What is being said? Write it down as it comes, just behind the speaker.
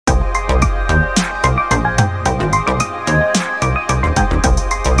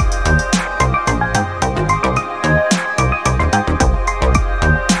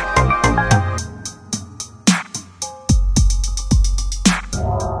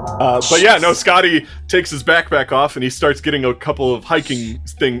But yeah, no, Scotty takes his backpack off and he starts getting a couple of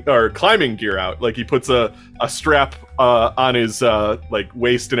climbing gear out. Like he puts a strap on his like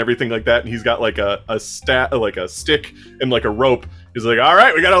waist and everything like that, and he's got like a stick and like a rope. He's like, all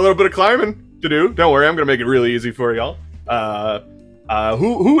right, we got a little bit of climbing to do. Don't worry, I'm gonna make it really easy for y'all.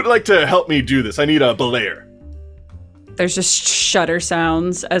 Who would like to help me do this? I need a belayer. There's just shutter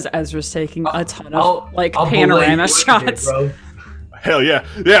sounds as Ezra's taking a ton of panorama shots. Hell yeah.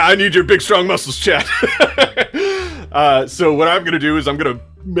 Yeah, I need your big, strong muscles, chat. So what I'm going to do is I'm going to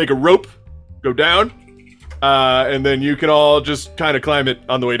make a rope, go down, and then you can all just kind of climb it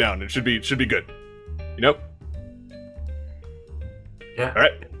on the way down. It should be good. You know? Yeah. All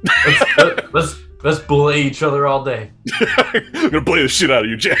right. Let's bully each other all day. I'm going to bully the shit out of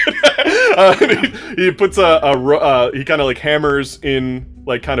you, Chad. He puts he kind of like hammers in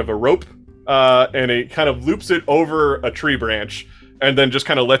like kind of a rope, and he kind of loops it over a tree branch, and then just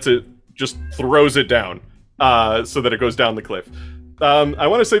kind of throws it down, so that it goes down the cliff. I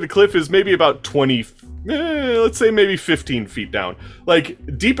want to say the cliff is maybe about 20, let's say maybe 15 feet down.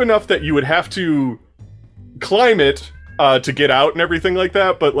 Like, deep enough that you would have to climb it to get out and everything like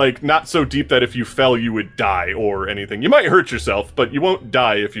that, but like not so deep that if you fell you would die or anything. You might hurt yourself, but you won't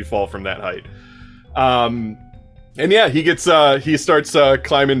die if you fall from that height. And yeah, he starts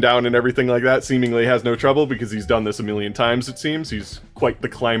climbing down and everything like that, seemingly has no trouble because he's done this a million times, it seems. He's quite the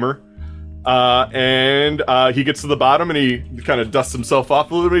climber. And he gets to the bottom and he kind of dusts himself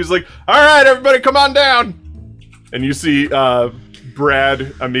off a little bit. He's like, all right, everybody come on down. And you see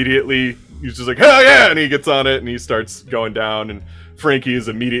Brad immediately, he's just like, hell yeah, and he gets on it and he starts going down, and Frankie is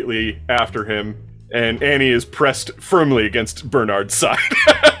immediately after him, and Annie is pressed firmly against Bernard's side.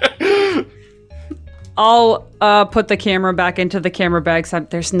 I'll put the camera back into the camera bag, so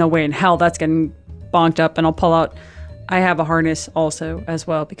there's no way in hell that's getting bonked up, and I'll pull out, I have a harness also as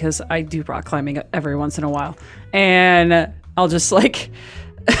well, because I do rock climbing every once in a while, and I'll just like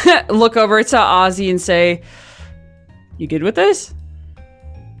look over to Ozzy and say, you good with this?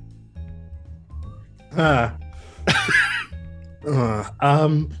 I'm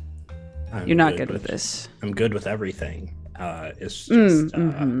You're not good with this. I'm good with everything. It's just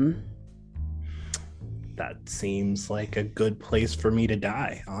that seems like a good place for me to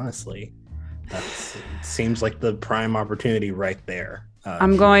die, honestly. It seems like the prime opportunity right there.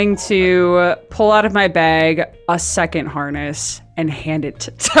 I'm going to pull out of my bag a second harness and hand it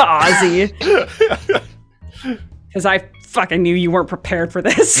to Ozzy. Because I fucking knew you weren't prepared for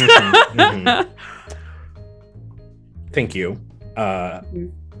this. Thank you. That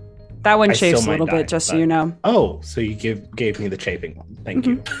one chafes a little bit, just so you know. Oh, so you gave me the chafing one. Thank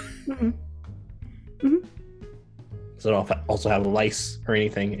you. Does it also have lice or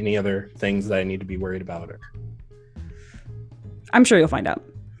anything? Any other things that I need to be worried about? I'm sure you'll find out.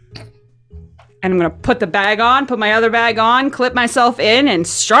 And I'm going to put the bag on, put my other bag on, clip myself in, and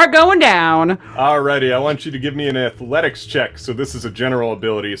start going down. Alrighty, I want you to give me an athletics check. So this is a general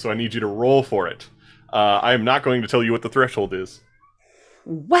ability, so I need you to roll for it. I am not going to tell you what the threshold is.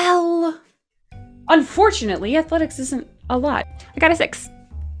 Well, unfortunately, athletics isn't a lot. I got a 6.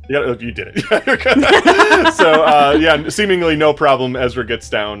 Yeah, you did it. So, yeah, seemingly no problem. Ezra gets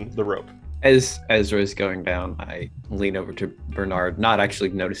down the rope. As Ezra is going down, I lean over to Bernard, not actually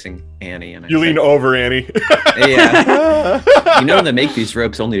noticing Annie. And you lean over Annie. Yeah. You know they make these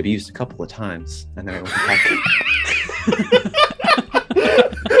ropes only to be used a couple of times. And then I look back.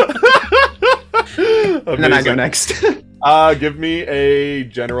 And then I go next. Give me a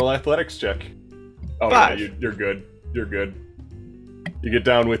general athletics check. Oh, 5. Yeah, you're good. You're good. You get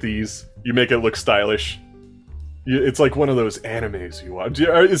down with ease. You make it look stylish. It's like one of those animes you watch.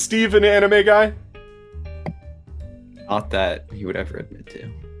 Is Steve an anime guy? Not that he would ever admit to.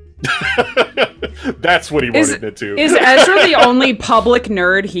 That's what he won't admit to. Is Ezra the only public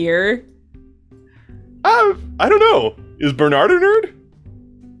nerd here? I don't know. Is Bernard a nerd?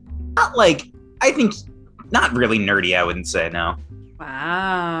 Not like, I think, not really nerdy, I wouldn't say, no.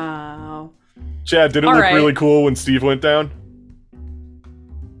 Wow. Chad, did it look really cool when Steve went down?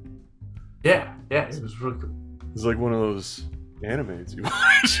 Yeah, it was really cool. It's like one of those animes you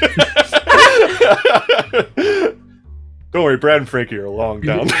watch. Don't worry, Brad and Frankie are long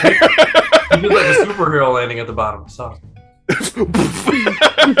down there. You did like a superhero landing at the bottom. I saw it.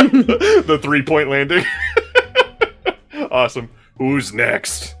 The 3-point landing. Awesome. Who's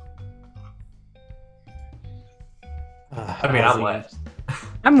next? I mean, I'm last.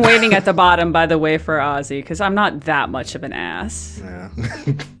 I'm waiting at the bottom, by the way, for Ozzy, because I'm not that much of an ass. Yeah.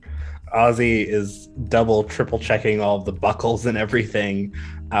 Ozzy is double, triple checking all of the buckles and everything.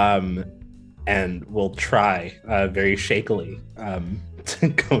 and will try very shakily to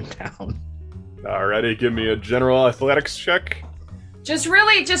go down. Alrighty, give me a general athletics check. Just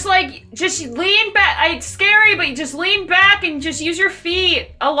lean back. It's scary, but just lean back and just use your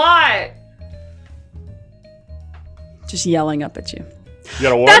feet a lot. Just yelling up at you. You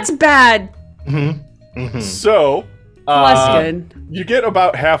got a 1? That's bad. So, Well, that's good. you get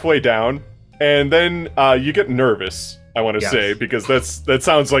about halfway down, and then you get nervous, I want to Yes. say, because that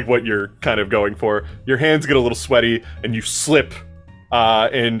sounds like what you're kind of going for. Your hands get a little sweaty, and you slip.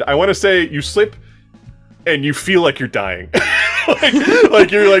 And I want to say you slip, and you feel like you're dying.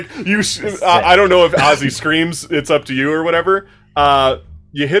 like you're like, I don't know if Ozzy screams, it's up to you or whatever.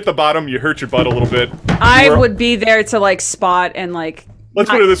 You hit the bottom, you hurt your butt a little bit. I would be there to like spot and like. Let's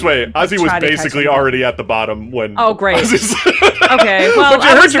put it this way: Ozzy was try to catch basically him. already at the bottom when. Oh, great. Ozzy's- Okay, well, But you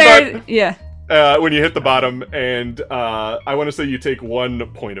I hurt was your there. butt. Yeah. When you hit the bottom, and I want to say you take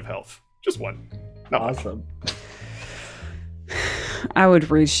 1 point of health, just 1. Not much. Awesome. I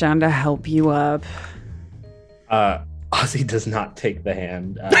would reach down to help you up. Ozzy does not take the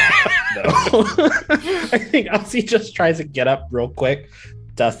hand. No. I think Ozzy just tries to get up real quick,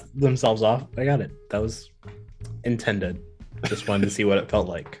 dust themselves off. I got it. That was intended. Just wanted to see what it felt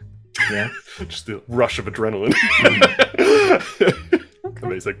like. Yeah. Just the rush of adrenaline.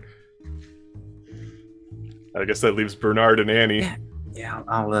 Amazing. I guess that leaves Bernard and Annie. Yeah,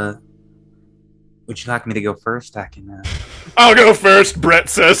 I'll would you like me to go first? I can I'll go first, Brett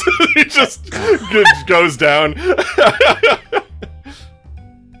says. He just goes down.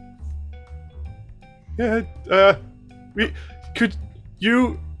 Yeah, could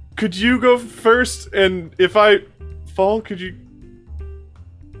you go first? And if I fall, could you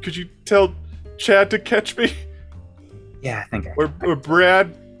tell Chad to catch me? Yeah, I think I Or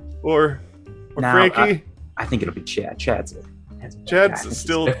Brad? Or No, Frankie? I think it'll be Chad. Chad's a Chad's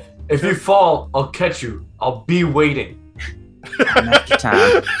still... If you fall, I'll catch you. I'll be waiting. After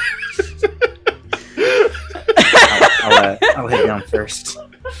time. I'll head down first.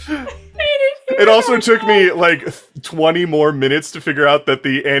 It also took me like 20 more minutes to figure out that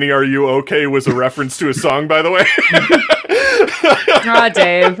the Annie Are You Okay was a reference to a song, by the way. Ah,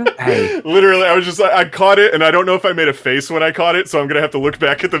 Dave. Hey, Literally, I was just like, I caught it, and I don't know if I made a face when I caught it, so I'm gonna have to look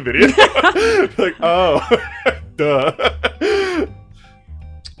back at the video. Like, oh, duh.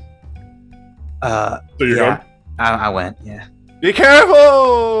 So you're yeah, going? I went. Yeah. Be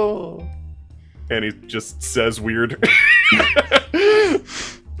careful! And he just says weird.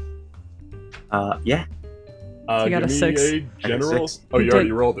 Yeah. You got a give me 6. a general. 6. Oh, you You already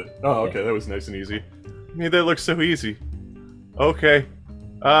did. rolled it. Oh, okay, that was nice and easy. I mean, that looks so easy. Okay.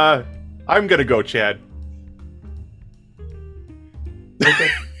 I'm gonna go, Chad. Okay.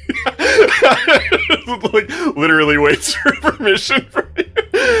 Like, literally waits for permission from you.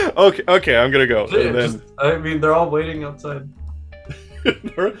 Okay, I'm gonna go. And then I mean, they're all waiting outside.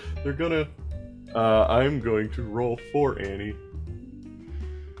 they're gonna. I'm going to roll for Annie.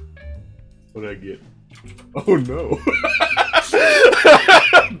 What did I get? Oh no!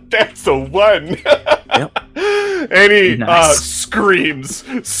 That's a 1. Yep. Annie Nice. screams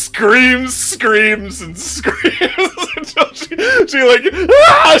and screams until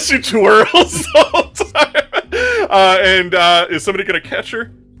she twirls the whole time. And is somebody gonna catch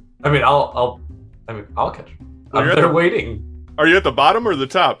her? I mean, I'll catch her. Well, you're at They're the- waiting. Are you at the bottom or the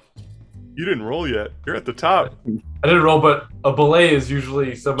top? You didn't roll yet. You're at the top. I didn't roll, but a belay is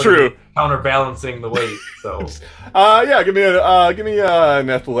usually somebody True. counterbalancing the weight. So, Yeah. Give me an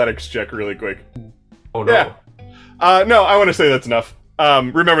athletics check really quick. oh no. Yeah. No, I want to say that's enough.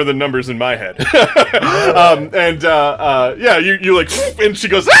 Remember the numbers in my head. Yeah, you like, and she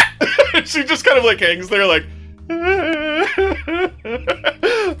goes, ah! And she just kind of like hangs there, like,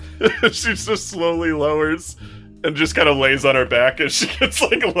 she just slowly lowers and just kind of lays on her back as she gets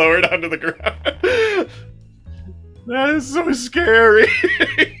like lowered onto the ground. That is so scary.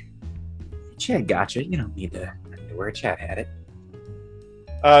 Chad gotcha. You don't need to worry. Chad had it.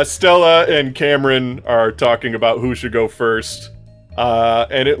 Stella and Cameron are talking about who should go first.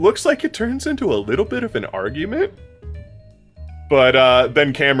 And it looks like it turns into a little bit of an argument. But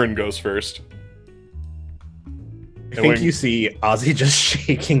then Cameron goes first. I think you see Ozzy just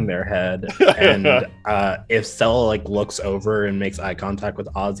shaking their head, and if Stella like looks over and makes eye contact with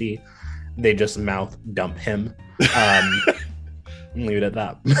Ozzy, they just mouth dump him. Leave it at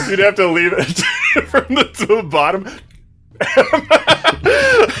that. You'd have to leave it from to the bottom.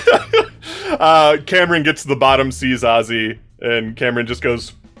 Cameron gets to the bottom, sees Ozzy, and Cameron just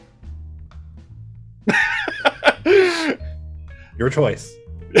goes, Your choice.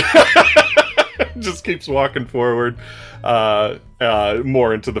 Just keeps walking forward,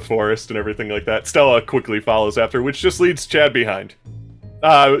 more into the forest and everything like that. Stella quickly follows after, which just leads Chad behind.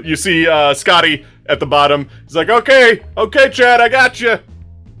 You see Scotty at the bottom. He's like, okay, Chad, I got you.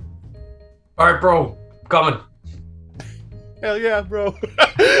 All right, bro, coming. Hell yeah, bro.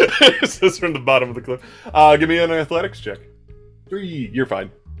 This is from the bottom of the cliff. Give me an athletics check. 3. You're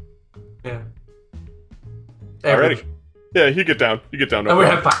fine. Yeah. Alrighty. Yeah, you get down. You get down. And we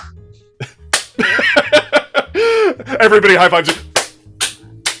have fun. Everybody high fives you.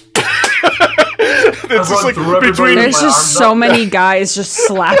 It's just like between. There's just so many guys just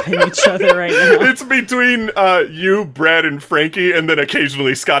slapping each other right now. It's between you, Brad, and Frankie, and then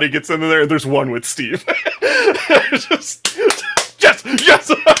occasionally Scotty gets in there, and there's one with Steve. Just yes.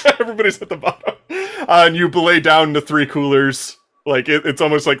 Everybody's at the bottom, and you belay down the 3 coolers. Like it's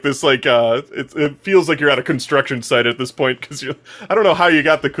almost like this. Like it feels like you're at a construction site at this point because I don't know how you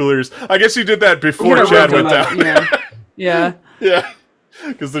got the coolers. I guess you did that before Chad went down. Yeah. Yeah.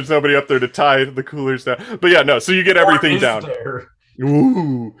 Because there's nobody up there to tie the coolers down. But yeah, no, so you get everything down. There?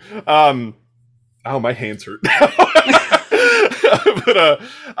 Ooh. Oh, my hands hurt. But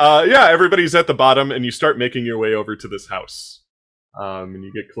yeah, everybody's at the bottom and you start making your way over to this house. And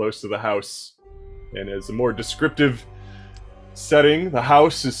you get close to the house. And as a more descriptive setting, the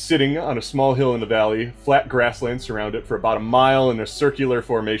house is sitting on a small hill in the valley. Flat grassland surround it for about a mile in a circular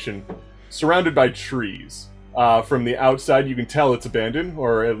formation, surrounded by trees. From the outside, you can tell it's abandoned,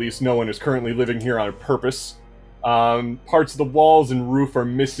 or at least no one is currently living here on purpose. Parts of the walls and roof are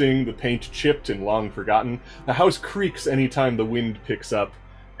missing, the paint chipped and long forgotten. The house creaks anytime the wind picks up,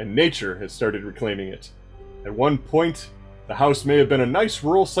 and nature has started reclaiming it. At one point, the house may have been a nice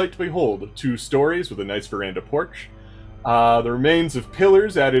rural sight to behold, 2 stories with a nice veranda porch. The remains of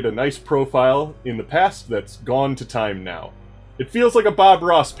pillars added a nice profile in the past that's gone to time now. It feels like a Bob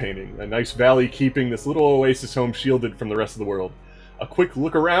Ross painting, a nice valley keeping this little oasis home shielded from the rest of the world. A quick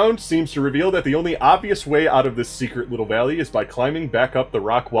look around seems to reveal that the only obvious way out of this secret little valley is by climbing back up the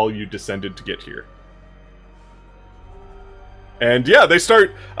rock wall you descended to get here. And yeah, they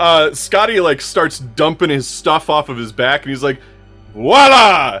start, Scotty starts dumping his stuff off of his back and he's like,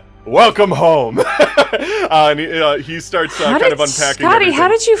 voila! Welcome home! And he starts kind of unpacking Scotty, everything. how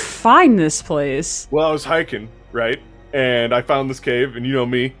did you find this place? Well, I was hiking, right? And I found this cave, and you know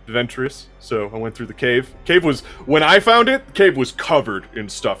me, adventurous, so I went through the cave. When I found it, the cave was covered in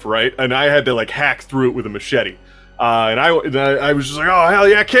stuff, right? And I had to, hack through it with a machete. And I was just like, oh, hell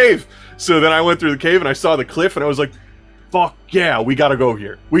yeah, cave! So then I went through the cave, and I saw the cliff, and I was like, fuck yeah, we gotta go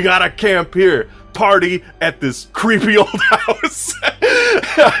here. We gotta camp here. Party at this creepy old house.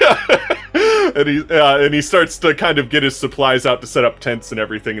 And he starts to kind of get his supplies out to set up tents and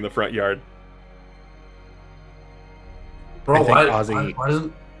everything in the front yard. Bro, why Ozzy...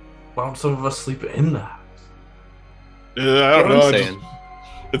 don't some of us sleep in the house? I don't know. saying.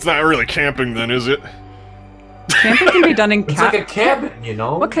 It's not really camping then, is it? Camping can be done in It's like a cabin, you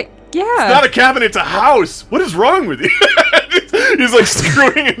know? Okay, yeah. It's not a cabin, it's a house. What is wrong with you? He's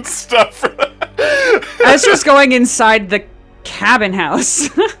screwing in stuff. I was just going inside the cabin house.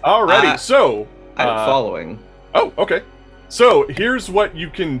 Alrighty, so... I'm following. Oh, okay. So, here's what you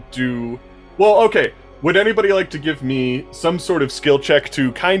can do. Well, okay. Would anybody like to give me some sort of skill check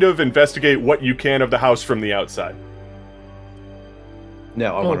to kind of investigate what you can of the house from the outside?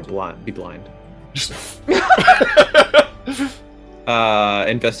 No, I want to be blind. Just...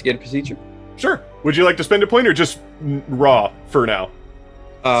 Investigate procedure. Sure. Would you like to spend a point or just raw for now?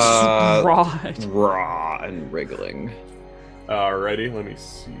 Right. Raw and wriggling. Alrighty, let me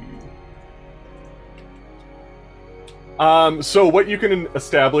see. So what you can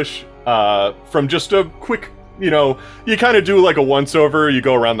establish from just a quick, you kind of do a once-over, you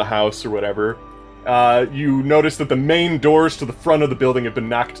go around the house or whatever. You notice that the main doors to the front of the building have been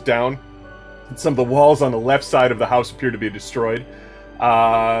knocked down. Some of the walls on the left side of the house appear to be destroyed.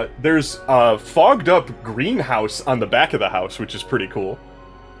 There's a fogged-up greenhouse on the back of the house, which is pretty cool.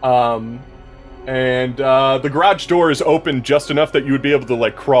 And the garage door is open just enough that you would be able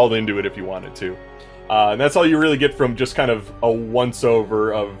to, crawl into it if you wanted to. And that's all you really get from just kind of a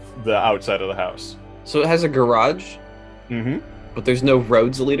once-over of the outside of the house. So it has a garage? Mm-hmm. But there's no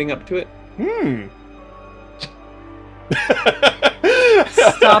roads leading up to it?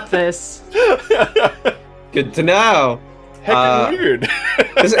 Stop this. Good to know. Heckin' weird.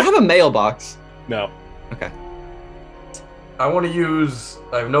 Does it have a mailbox? No. Okay. I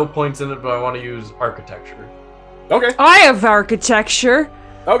have no points in it, but I want to use architecture. Okay. I have architecture.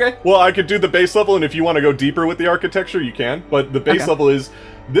 Okay, well, I could do the base level, and if you want to go deeper with the architecture, you can. But the base level is,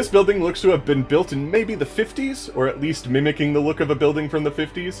 this building looks to have been built in maybe the 50s, or at least mimicking the look of a building from the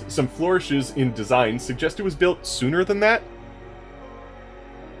 50s. Some flourishes in design suggest it was built sooner than that.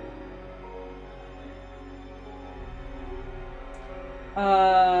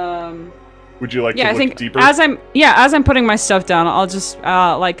 Would you like to I look think deeper? as I'm putting my stuff down, I'll just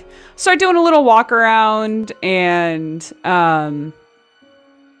like start doing a little walk around and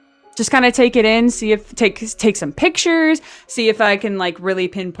just kind of take it in, see if take some pictures, see if I can like really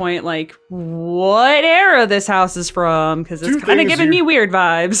pinpoint like what era this house is from, because it's kind of giving me weird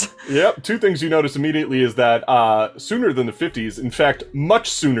vibes. Yep, two things you notice immediately is that sooner than the 50s, in fact, much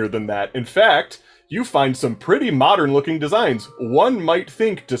sooner than that. In fact, you find some pretty modern-looking designs. One might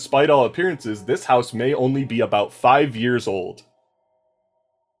think, despite all appearances, this house may only be about 5 years old.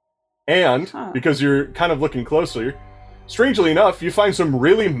 And, because you're kind of looking closer, strangely enough, you find some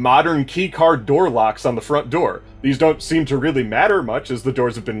really modern keycard door locks on the front door. These don't seem to really matter much, as the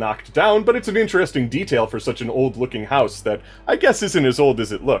doors have been knocked down, but it's an interesting detail for such an old-looking house that I guess isn't as old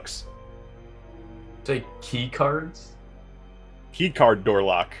as it looks. Say key cards? Keycard door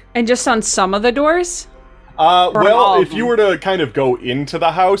lock. And just on some of the doors? Well, if you were to kind of go into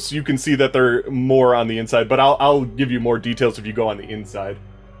the house, you can see that they're more on the inside, but I'll give you more details if you go on the inside.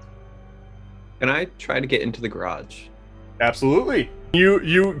 Can I try to get into the garage? Absolutely.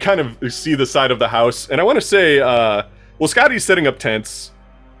 You kind of see the side of the house, and I want to say, well, Scotty's setting up tents.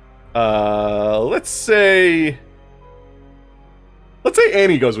 Let's say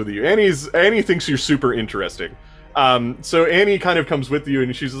Annie goes with you. Annie thinks you're super interesting. So Annie kind of comes with you,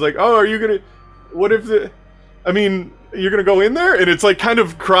 and she's like, "Oh, are you gonna? What if you're gonna go in there?" And it's like kind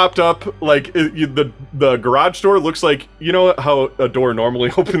of cropped up, like the garage door looks like, you know how a door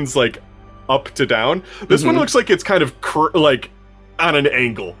normally opens like up to down. This one looks like it's kind of like on an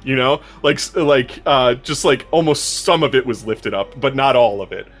angle, you know, like just like almost some of it was lifted up, but not all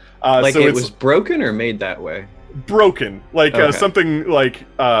of it. Like so it it's was broken or made that way? broken, like Okay. something like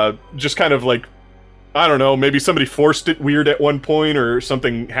just kind of like, I don't know, maybe somebody forced it weird at one point or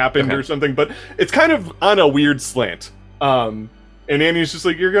something happened or something, but it's kind of on a weird slant. And Annie's just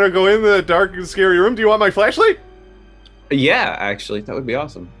like, "You're gonna go in the dark and scary room? Do you want my flashlight?" Yeah, actually, that would be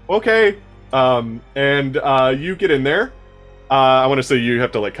awesome. Okay. And you get in there. I want to say you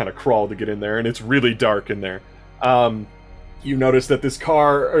have to like kind of crawl to get in there, and it's really dark in there. You notice that this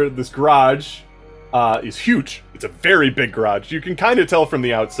garage is huge. It's a very big garage. You can kind of tell from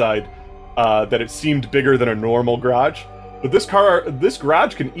the outside that it seemed bigger than a normal garage. But this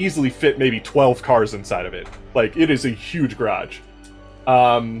garage can easily fit maybe 12 cars inside of it. Like, it is a huge garage.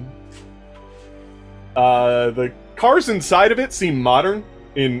 The cars inside of it seem modern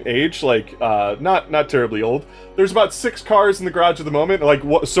in age, like not terribly old. There's about 6 cars in the garage at the moment, like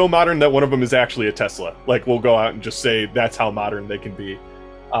so modern that one of them is actually a Tesla. Like, we'll go out and just say that's how modern they can be.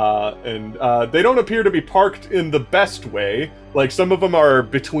 And they don't appear to be parked in the best way. Like, some of them are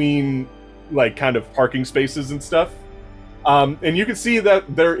between like kind of parking spaces and stuff. And you can see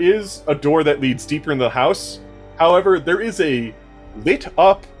that there is a door that leads deeper in the house. However, there is a lit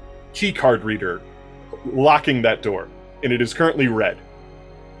up keycard reader locking that door, and it is currently red.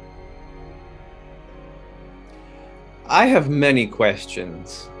 I have many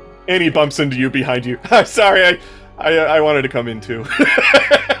questions. Annie bumps into you behind you. Sorry, I wanted to come in too.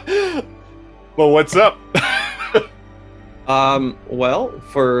 Well, what's up? Well,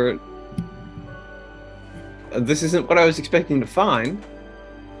 for... This isn't what I was expecting to find.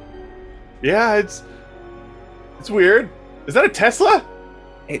 Yeah, it's weird. Is that a Tesla?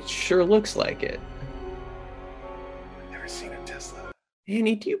 It sure looks like it. I've never seen a Tesla.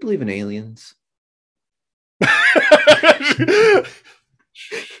 Annie, do you believe in aliens?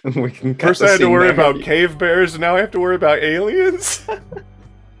 We can cut First the I had to scene worry back. about cave bears, and now I have to worry about aliens?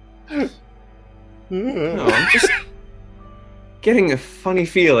 No, I'm just getting a funny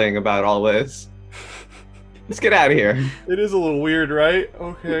feeling about all this. Let's get out of here. It is a little weird, right?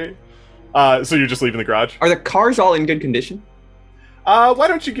 Okay. So you're just leaving the garage? Are the cars all in good condition? Why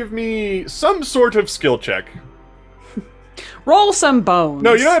don't you give me some sort of skill check? Roll some bones.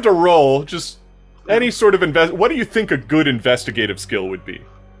 No, you don't have to roll. Just any sort of What do you think a good investigative skill would be?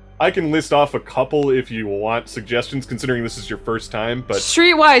 I can list off a couple if you want suggestions, considering this is your first time, but...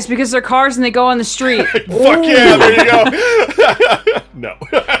 Streetwise, because they're cars and they go on the street. Fuck yeah, there you go! No.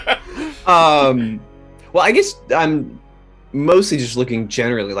 Well, I guess I'm mostly just looking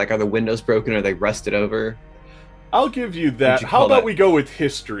generally, like, are the windows broken? Are they rusted over? I'll give you that. you How call about that? we go with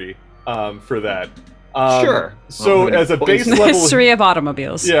history for that? Sure. So Well, as a points. base level... History of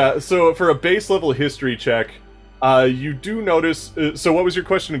automobiles. Yeah, so for a base level history check, You do notice. So, what was your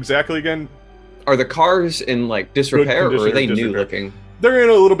question exactly again? Are the cars in like disrepair, or condition are they or new disrepair? looking? They're in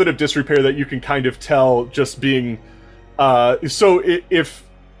a little bit of disrepair that you can kind of tell just being.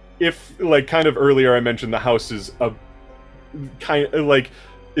 If like kind of earlier I mentioned the house is a kind of like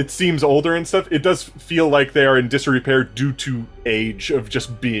it seems older and stuff. It does feel like they are in disrepair due to age of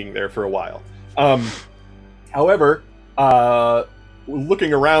just being there for a while. However,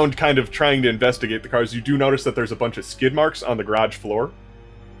 looking around, kind of trying to investigate the cars, you do notice that there's a bunch of skid marks on the garage floor.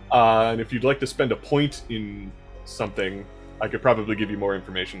 And if you'd like to spend a point in something, I could probably give you more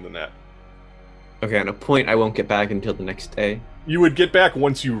information than that. Okay, on a point I won't get back until the next day. You would get back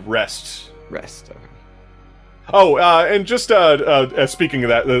once you rest. Rest. Okay. Oh, and just speaking of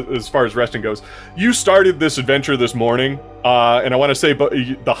that, as far as resting goes, you started this adventure this morning, and I want to say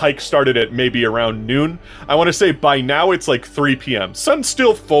the hike started at maybe around noon. I want to say by now it's like 3 p.m. Sun's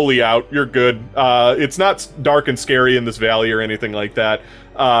still fully out. You're good. It's not dark and scary in this valley or anything like that.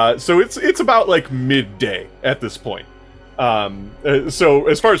 So it's about like midday at this point. So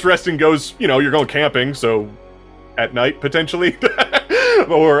as far as resting goes, you're going camping, so at night potentially.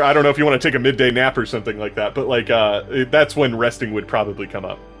 Or I don't know if you want to take a midday nap or something like that, but like that's when resting would probably come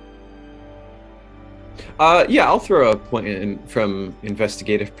up. Yeah, I'll throw a point in from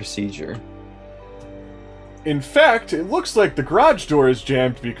investigative procedure. In fact, it looks like the garage door is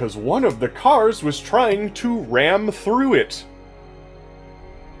jammed because one of the cars was trying to ram through it.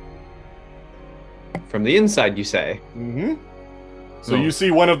 From the inside, you say? Mm-hmm. So you see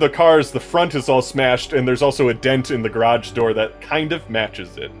one of the cars, the front is all smashed, and there's also a dent in the garage door that kind of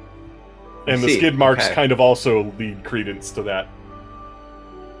matches it. And the skid marks kind of also lead credence to that.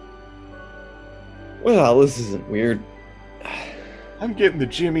 Well, this isn't weird. I'm getting the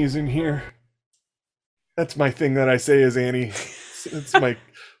jimmies in here. That's my thing that I say as Annie. It's my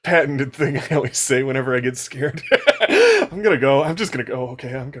patented thing I always say whenever I get scared. I'm just gonna go.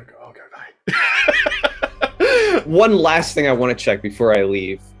 Okay, I'm gonna go. Okay, bye. One last thing I want to check before I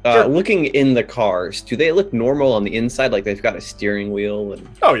leave. Sure. Looking in the cars, do they look normal on the inside? Like they've got a steering wheel and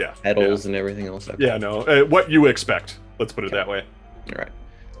pedals and everything else? Okay. Yeah, no. What you expect. Let's put it that way. All right.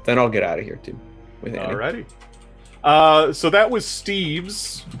 Then I'll get out of here, too. With Annie. Alrighty. So that was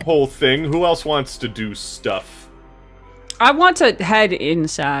Steve's whole thing. Who else wants to do stuff? I want to head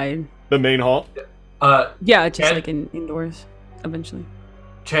inside. The main hall? Yeah, just Chad? like indoors, eventually.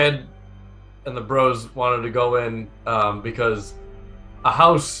 Chad and the bros wanted to go in because a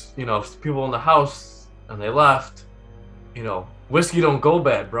house, if people in the house and they left, whiskey don't go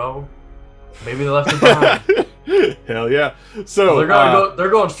bad, bro. Maybe they left it behind. Hell yeah! So they're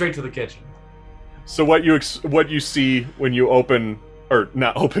going straight to the kitchen. So what you see when you open, or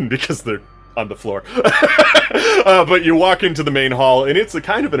not open because they're on the floor, but you walk into the main hall, and it's a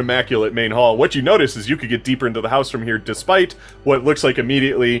kind of an immaculate main hall. What you notice is you could get deeper into the house from here, despite what looks like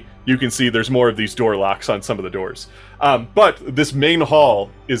immediately you can see there's more of these door locks on some of the doors. But this main hall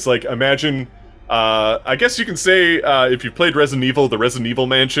is like, imagine, I guess you can say, if you've played Resident Evil, the Resident Evil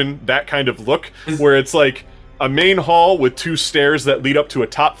mansion, that kind of look, where it's like a main hall with 2 stairs that lead up to a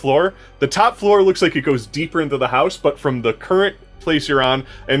top floor. The top floor looks like it goes deeper into the house, but from the current place you're on,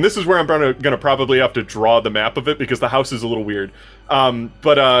 and this is where I'm gonna probably have to draw the map of it because the house is a little weird.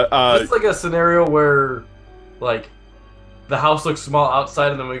 It's like a scenario where, like, the house looks small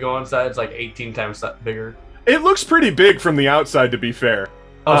outside, and then we go inside, it's like 18 times bigger. It looks pretty big from the outside, to be fair.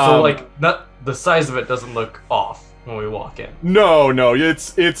 Oh, so like not the size of it doesn't look off when we walk in. No,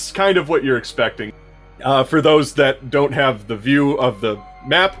 it's kind of what you're expecting. For those that don't have the view of the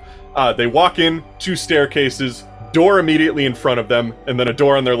map, they walk in, 2 staircases, door immediately in front of them, and then a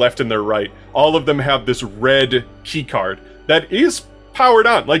door on their left and their right. All of them have this red key card that is powered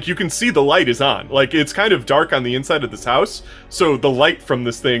on. Like, you can see the light is on. Like, it's kind of dark on the inside of this house, so the light from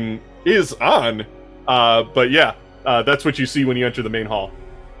this thing is on. But yeah, that's what you see when you enter the main hall.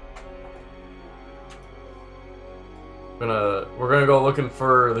 We're gonna go looking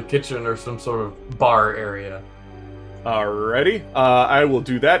for the kitchen or some sort of bar area. Alrighty, I will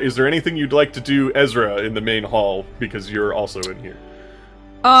do that. Is there anything you'd like to do, Ezra, in the main hall, because you're also in here?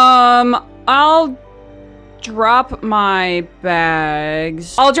 I'll drop my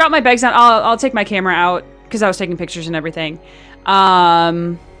bags. I'll drop my bags out. I'll take my camera out because I was taking pictures and everything.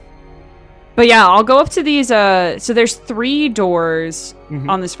 But yeah, I'll go up to these. So there's 3 doors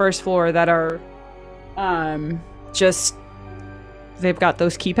on this first floor that are, just they've got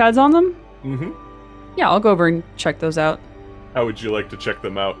those keypads on them. Mm-hmm. Yeah, I'll go over and check those out. How would you like to check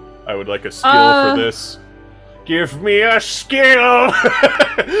them out? I would like a skill for this. Give me a skill!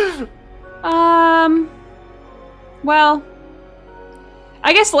 Well,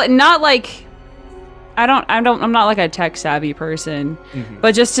 I guess not like I'm not like a tech savvy person, Mhm.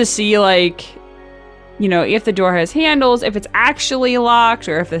 but just to see like, you know, if the door has handles, if it's actually locked,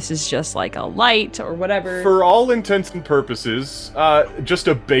 or if this is just like a light or whatever. For all intents and purposes, just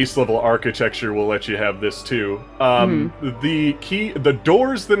a base level architecture will let you have this too. The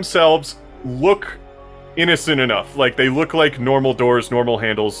doors themselves look innocent enough. Like they look like normal doors, normal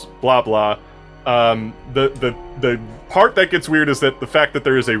handles, blah blah. The part that gets weird is that the fact that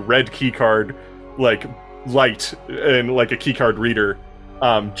there is a red key card, like light and like a key card reader,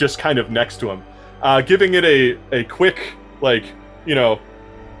 just kind of next to him. Giving it a quick, like, you know,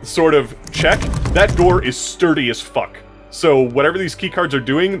 sort of check, that door is sturdy as fuck. So whatever these key cards are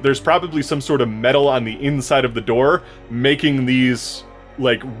doing, there's probably some sort of metal on the inside of the door, making these,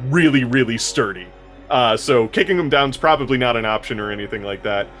 like, really, really sturdy. So kicking them down is probably not an option or anything like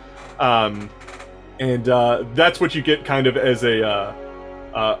that. And that's what you get kind of as a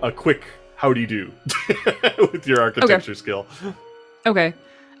quick howdy do with your architecture skill. Okay.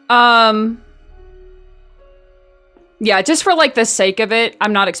 Yeah, just for like the sake of it,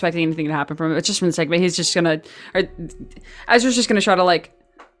 I'm not expecting anything to happen from it. It's just for the sake of it. He's just gonna, or Ezra's just gonna try to like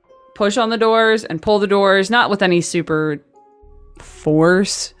push on the doors and pull the doors, not with any super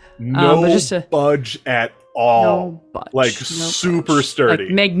force. No but just a, budge at all. no budge, Like no super budge. sturdy.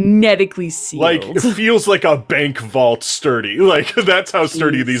 like magnetically sealed. Like it feels like a bank vault sturdy. Like that's how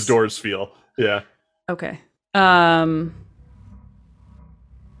sturdy these doors feel. Yeah. Okay.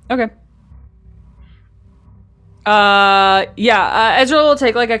 Okay. Ezra will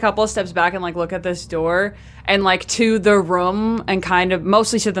take like a couple of steps back and like look at this door and like to the room and kind of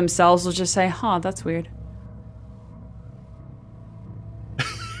mostly to themselves will just say, "Huh, that's weird."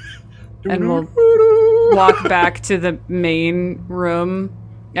 And we'll walk back to the main room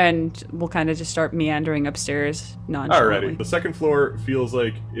and we'll kind of just start meandering upstairs nonchalantly. Alrighty. The second floor feels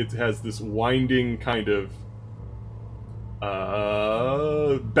like it has this winding kind of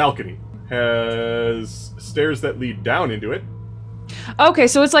balcony. Has stairs that lead down into it. Okay,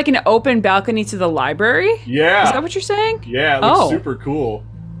 so it's like an open balcony to the library? Yeah. Is that what you're saying? Yeah, it looks Oh. super cool.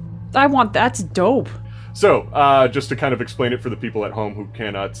 That's dope. So, just to kind of explain it for the people at home who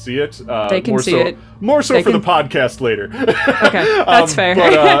cannot see it, They can more see so, it. More so They for can- the podcast later. Okay, that's fair.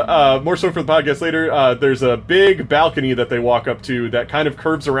 But more so for the podcast later, there's a big balcony that they walk up to that kind of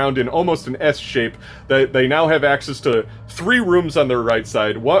curves around in almost an S shape. That they now have access to 3 rooms on their right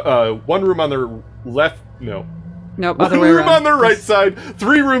side, one room on their left. No. Nope, other One way room around. on their right side,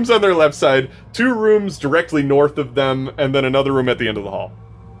 3 rooms on their left side, 2 rooms directly north of them, and then another room at the end of the hall.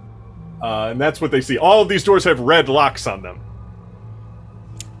 And that's what they see. All of these doors have red locks on them.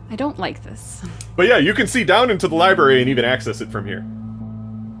 I don't like this. But yeah, you can see down into the library and even access it from here.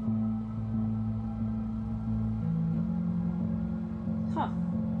 Huh.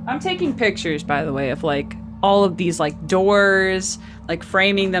 I'm taking pictures, by the way, of like all of these like doors, like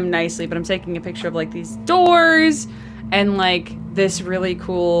framing them nicely, but I'm taking a picture of like these doors and like this really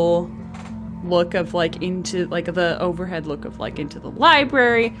cool look of like into like the overhead look of like into the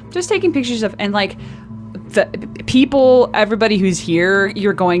library. Just taking pictures of, and like the people, everybody who's here,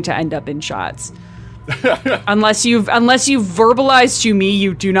 you're going to end up in shots. unless you've verbalized to me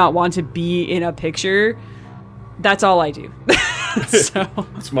you do not want to be in a picture. That's all I do. So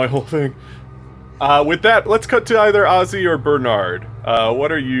That's my whole thing. With that, let's cut to either Ozzy or Bernard.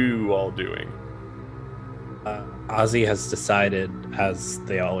 What are you all doing? Ozzy has decided, as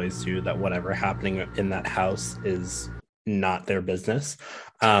they always do, that whatever happening in that house is not their business.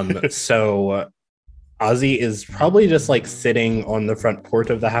 So Ozzy is probably just like sitting on the front porch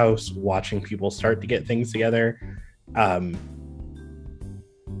of the house, watching people start to get things together.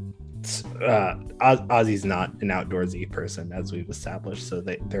 Ozzy's not an outdoorsy person, as we've established, so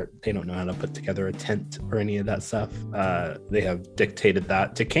they don't know how to put together a tent or any of that stuff. They have dictated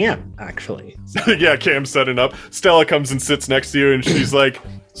that to Cam, actually. Yeah, Cam's setting up. Stella comes and sits next to you, and she's like,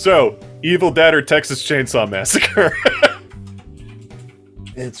 "So, Evil Dead or Texas Chainsaw Massacre?"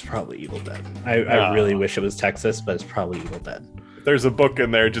 It's probably Evil Dead. I really wish it was Texas, but it's probably Evil Dead. There's a book in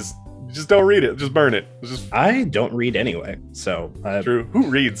there. Just don't read it. Just burn it. It's just I don't read anyway, so true. Who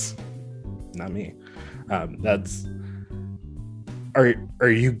reads? not me. That's. Are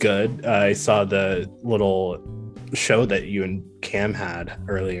you good? I saw the little show that you and Cam had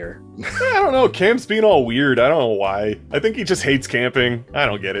earlier. I don't know. Cam's being all weird. I don't know why. I think he just hates camping. I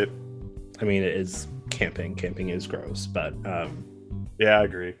don't get it. I mean, it is camping. Camping is gross, but Yeah, I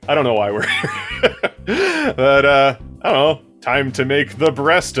agree. I don't know why we're here. But, I don't know. Time to make the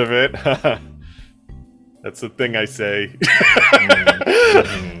breast of it. That's the thing I say.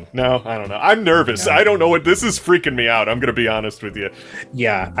 no, I don't know. I'm nervous. No. I don't know what this is freaking me out. I'm gonna be honest with you.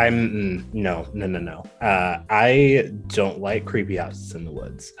 Yeah, no. I don't like creepy houses in the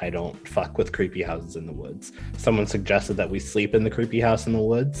woods. I don't fuck with creepy houses in the woods. Someone suggested that we sleep in the creepy house in the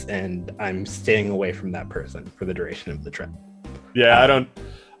woods, and I'm staying away from that person for the duration of the trip. Yeah,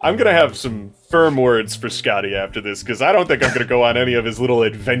 I'm gonna have some firm words for Scotty after this, because I don't think I'm gonna go on any of his little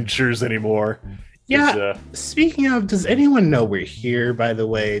adventures anymore. Yeah, speaking of, does anyone know we're here, by the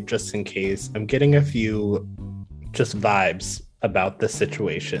way, just in case? I'm getting a few just vibes about the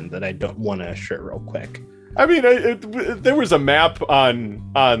situation that I don't want to share real quick. I mean, there was a map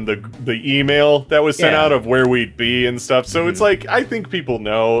on the email that was sent out of where we'd be and stuff. So it's like, I think people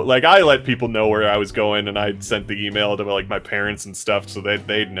know. Like, I let people know where I was going, and I sent the email to like my parents and stuff, so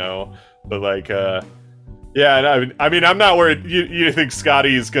they'd know. But like, yeah, I mean, I'm not worried. You think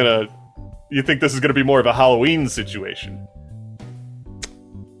Scotty's gonna? You think this is gonna be more of a Halloween situation?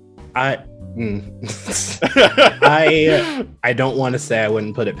 I don't want to say I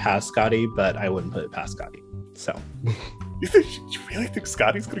wouldn't put it past Scotty, but I wouldn't put it past Scotty. So, You really think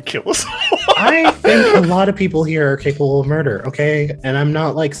Scotty's gonna kill us? I think a lot of people here are capable of murder. Okay, and I'm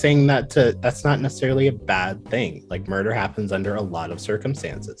not like saying that's not necessarily a bad thing. Like, murder happens under a lot of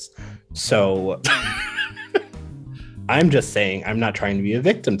circumstances. So, I'm just saying I'm not trying to be a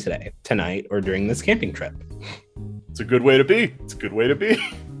victim tonight, or during this camping trip. It's a good way to be. It's a good way to be.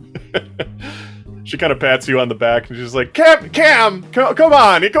 She kind of pats you on the back and she's like, Cam, come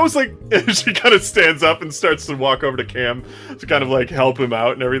on. It goes like, she kind of stands up and starts to walk over to Cam to kind of like help him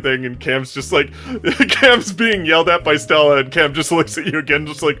out and everything. And Cam's just like, Cam's being yelled at by Stella, and Cam just looks at you again,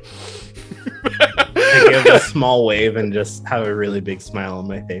 just like. I give a small wave and just have a really big smile on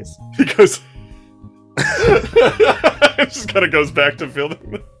my face. He goes, it just kind of goes back to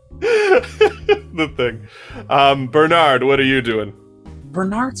filming the thing. Bernard, what are you doing? I'm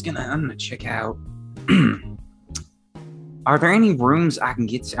gonna check out. Are there any rooms I can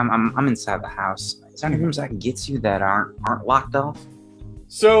get to? I'm inside the house. Is there any rooms I can get to that aren't locked off?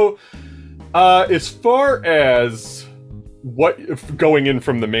 So, as far as what going in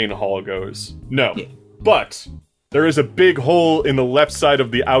from the main hall goes, no. Yeah. But there is a big hole in the left side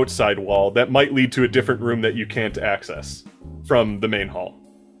of the outside wall that might lead to a different room that you can't access from the main hall.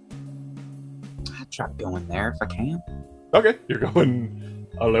 I'll try going there if I can. Okay, you're going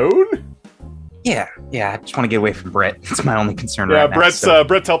alone? Yeah, I just want to get away from Brett. It's my only concern Yeah, right now. Brett's so-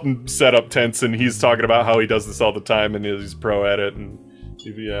 Brett's helping set up tents, and he's talking about how he does this all the time, and he's pro at it, and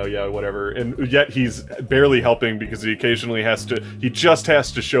whatever. And yet he's barely helping because he occasionally just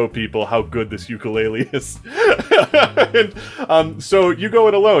has to show people how good this ukulele is. And so you go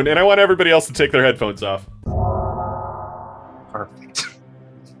it alone, and I want everybody else to take their headphones off. Perfect.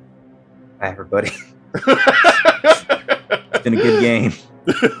 Hi, everybody. It's been a good game.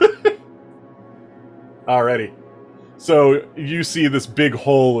 Alrighty. So you see this big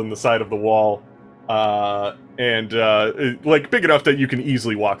hole in the side of the wall, and like big enough that you can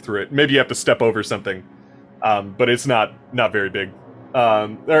easily walk through it. Maybe you have to step over something, but it's not very big.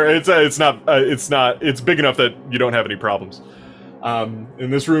 Or it's big enough that you don't have any problems.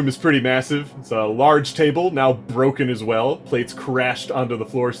 And this room is pretty massive. It's a large table, now broken as well. Plates crashed onto the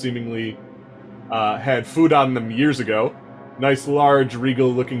floor, seemingly had food on them years ago. Nice, large,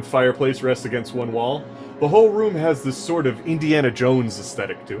 regal-looking fireplace rests against one wall. The whole room has this sort of Indiana Jones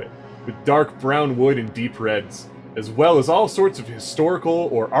aesthetic to it, with dark brown wood and deep reds, as well as all sorts of historical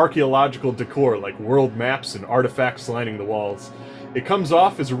or archaeological decor like world maps and artifacts lining the walls. It comes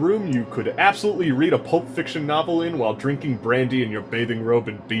off as a room you could absolutely read a Pulp Fiction novel in while drinking brandy in your bathing robe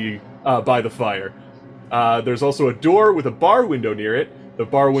and be by the fire. There's also a door with a bar window near it, the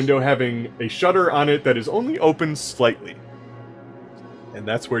bar window having a shutter on it that is only open slightly. And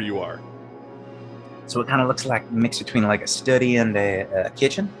that's where you are. So it kind of looks like a mix between like a study and a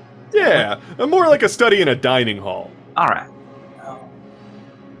kitchen? Yeah, more like a study in a dining hall. All right.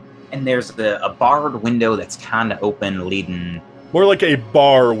 And there's a barred window that's kind of open leading... More like a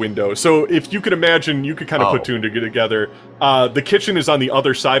bar window. So if you could imagine, you could kind of put two and two together. The kitchen is on the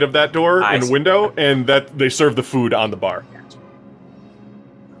other side of that door and window, and that they serve the food on the bar.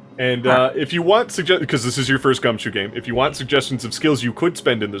 And if you want because this is your first Gumshoe game, if you want suggestions of skills you could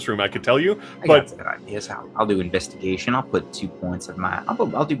spend in this room, I could tell you. I got some good ideas. I'll do investigation. I'll put 2 points of my.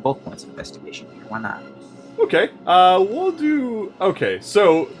 I'll do both points of investigation here. Why not? Okay. We'll do. Okay.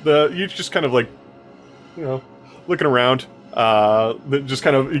 So you just kind of like, looking around. Just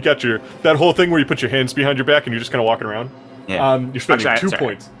kind of you got that whole thing where you put your hands behind your back and you're just kind of walking around. Yeah. You're spending 2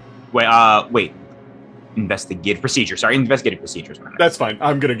 points. Wait. investigative procedures. Sorry, investigative procedures. That's fine.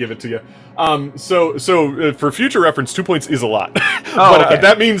 I'm gonna give it to you. So for future reference, 2 points is a lot. Oh, but okay.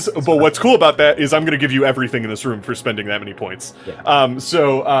 that means. But what's cool about that is I'm gonna give you everything in this room for spending that many points. Yeah.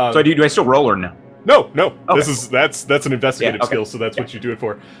 So do I still roll or no? no. Okay. That's an investigative Yeah, okay. skill, so that's what you do it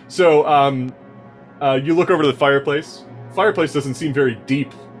for. So you look over to the fireplace. Fireplace doesn't seem very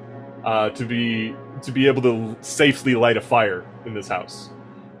deep to be able to safely light a fire in this house.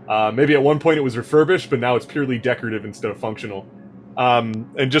 Maybe at one point it was refurbished, but now it's purely decorative instead of functional.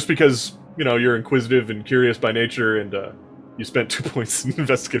 And just because you're inquisitive and curious by nature, and you spent 2 points in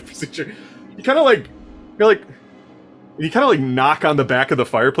investigative procedure, you kind of knock on the back of the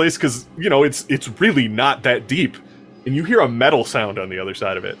fireplace because it's really not that deep, and you hear a metal sound on the other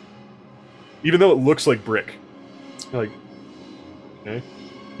side of it, even though it looks like brick. You're like, okay.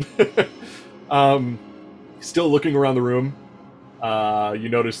 Still looking around the room. You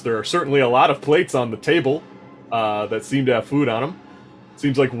notice there are certainly a lot of plates on the table that seem to have food on them.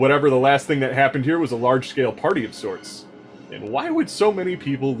 Seems like whatever the last thing that happened here was a large-scale party of sorts. And why would so many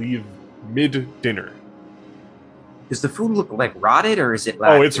people leave mid-dinner? Does the food look like rotted, or is it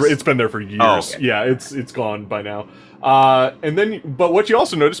like... Oh, it's been there for years. Oh, okay. Yeah, it's gone by now. But what you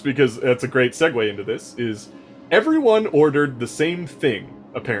also notice, because that's a great segue into this, is everyone ordered the same thing,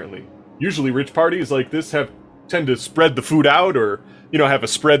 apparently. Usually rich parties like this tend to spread the food out, or have a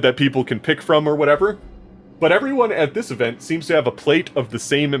spread that people can pick from or whatever. But everyone at this event seems to have a plate of the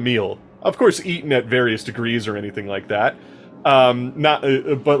same meal. Of course, eaten at various degrees or anything like that.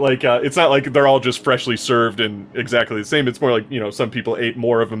 It's not like they're all just freshly served and exactly the same. It's more like, some people ate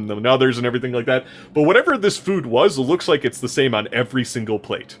more of them than others and everything like that. But whatever this food was, it looks like it's the same on every single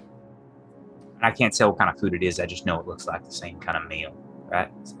plate. I can't tell what kind of food it is. I just know it looks like the same kind of meal, right?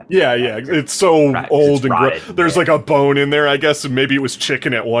 Yeah. It's so Right, old it's and rotted, there's like a bone in there, I guess. And maybe it was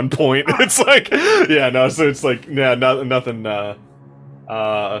chicken at one point. It's like, so it's like, nothing,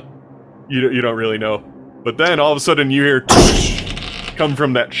 you don't really know. But then all of a sudden you hear come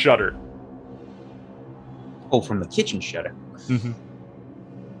from that shutter. Oh, from the kitchen shutter. Mm-hmm.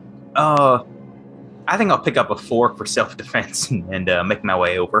 I think I'll pick up a fork for self-defense and make my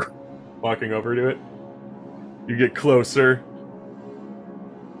way over. Walking over to it. You get closer.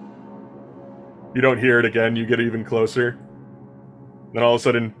 You don't hear it again. You get even closer. Then all of a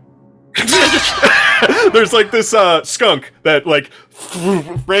sudden... there's like this skunk that like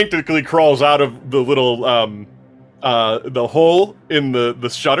frantically crawls out of the little the hole in the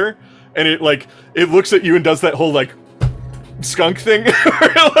shutter, and it looks at you and does that whole like skunk thing.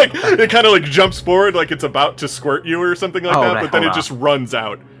 Like it kind of like jumps forward like it's about to squirt you or something like that, right, but then it hold on. just runs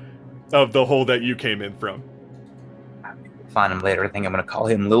out of the hole that you came in from. Find him later. I think I'm gonna call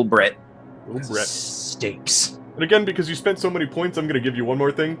him Lil Brett. Lil Brett. Steaks. And again, because you spent so many points, I'm going to give you one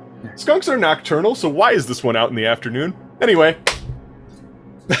more thing. Skunks are nocturnal, so why is this one out in the afternoon? Anyway.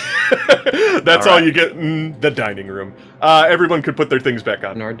 That's all you get in the dining room. Everyone could put their things back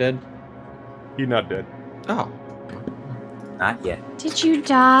on. Nor dead. He's not dead. Oh. Not yet. Did you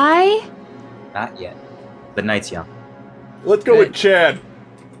die? Not yet. The night's young. Let's go with Chad.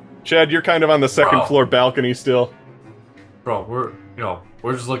 Chad, you're kind of on the second floor balcony still. Bro, we're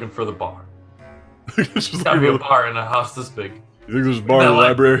just looking for the bar. Just Gotta be a like, bar in a house this big. you think there's a bar in the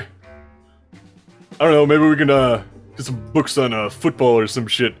library? I don't know, maybe we can get some books on football or some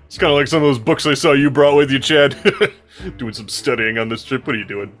shit. It's kind of like some of those books I saw you brought with you, Chad. Doing some studying on this trip. What are you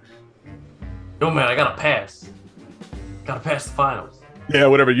doing? Yo, man, I gotta pass. Gotta pass the finals. Yeah,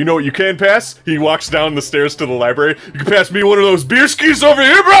 whatever. You know what you can pass? He walks down the stairs to the library. You can pass me one of those beer skis over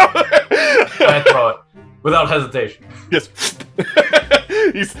here, bro! I throw it without hesitation. Yes.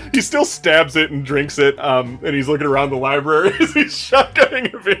 He still stabs it and drinks it, and he's looking around the library as he's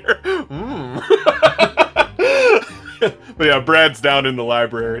shotgunning a beer. But yeah, Brad's down in the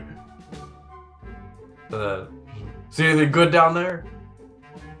library. See anything good down there?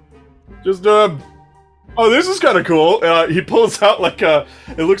 Just, oh, this is kind of cool. He pulls out like it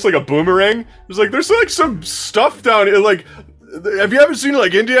looks like a boomerang. There's like some stuff down here, like, have you ever seen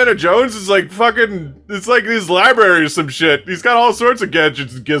like Indiana Jones? It's like his library or some shit. He's got all sorts of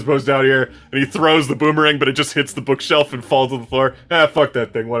gadgets and gizmos down here, and he throws the boomerang, but it just hits the bookshelf and falls to the floor. Fuck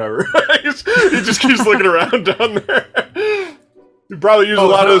that thing, whatever. he just keeps looking around down there. He probably used a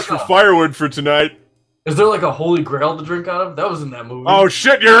lot of this for firewood for tonight. Is there like a holy grail to drink out of? That was in that movie. Oh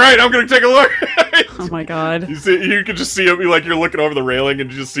shit, you're right. I'm gonna take a look. Oh my god. You can just see him, like you're looking over the railing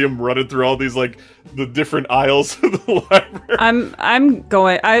and you just see him running through all these like the different aisles of the library.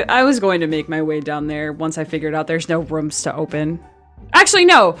 I was going to make my way down there once I figured out there's no rooms to open. Actually,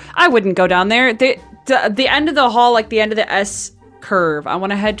 no, I wouldn't go down there. The end of the hall, like the end of the S curve. I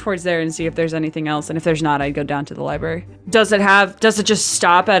want to head towards there and see if there's anything else. And if there's not, I'd go down to the library. Does it just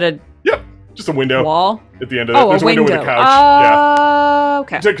stop at a Yep, just a window wall? at the end of it. Oh, There's a a window window. with a couch.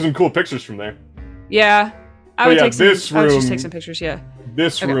 Okay. Take some cool pictures from there. Yeah. I But would yeah, take some. this I would just room- take some pictures. Yeah.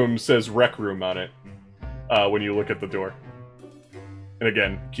 This Okay. room says rec room on it when you look at the door. And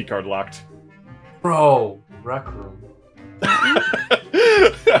again, keycard locked. Bro, rec room.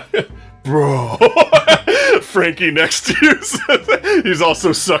 Bro. Frankie next to you says he's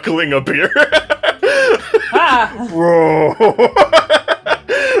also suckling a beer. Ah. Bro.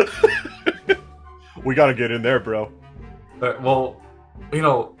 We gotta get in there, bro. Well, you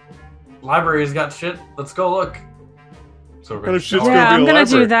know, library's got shit. Let's go look. So we're What kind of shit's gonna Yeah, gonna I'm be a gonna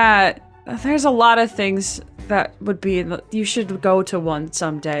do library? that. There's a lot of things that would be. You should go to one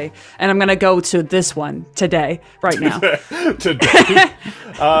someday, and I'm gonna go to this one today, right now. Today.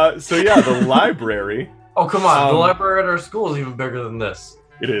 So yeah, the library. Oh, come on. The Um, library at our school is even bigger than this.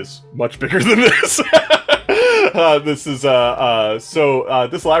 It is much bigger than this.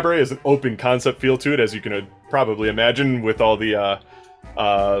 This library has an open concept feel to it, as you can probably imagine, with all the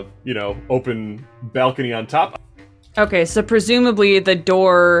open balcony on top. Okay, so presumably the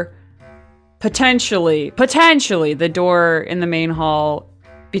door, potentially the door in the main hall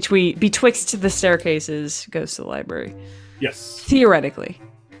betwixt the staircases goes to the library. Yes. Theoretically.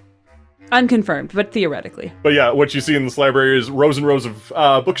 Unconfirmed, but theoretically. But yeah, what you see in this library is rows and rows of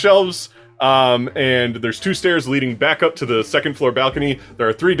bookshelves, and there's 2 stairs leading back up to the second floor balcony. There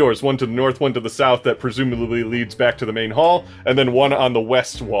are 3 doors, one to the north, one to the south, that presumably leads back to the main hall, and then one on the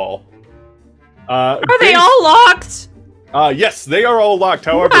west wall. Are they all locked? Yes, they are all locked.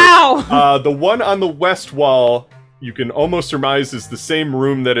 However, Wow! the one on the west wall, you can almost surmise is the same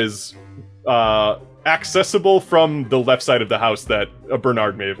room that is accessible from the left side of the house that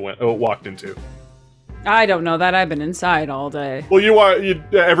Bernard may have walked into. I don't know that. I've been inside all day. Well,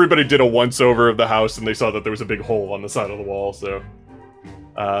 everybody did a once-over of the house, and they saw that there was a big hole on the side of the wall, so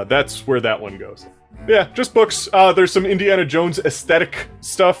that's where that one goes. Yeah, just books. There's some Indiana Jones aesthetic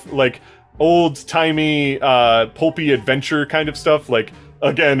stuff, like old-timey, pulpy adventure kind of stuff. Like,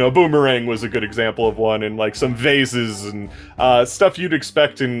 again, a boomerang was a good example of one, and like some vases and stuff you'd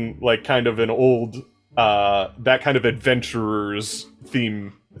expect in like kind of an old, that kind of adventurer's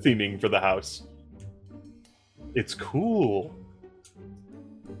theming for the house. It's cool.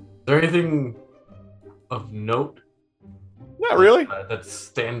 Is there anything of note Not really. that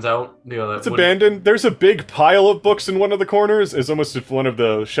stands out? You know, that It's abandoned. There's a big pile of books in one of the corners. It's almost if one of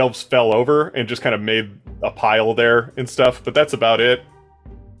the shelves fell over and just kind of made a pile there and stuff, but that's about it.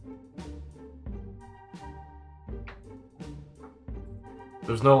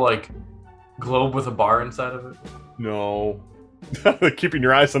 There's no, like, globe with a bar inside of it? No. Keeping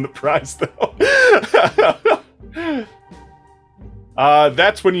your eyes on the prize, though.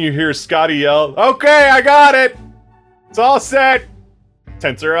 That's when you hear Scotty yell, "Okay, I got it! It's all set!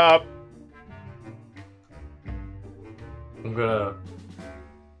 Tents are up." I'm gonna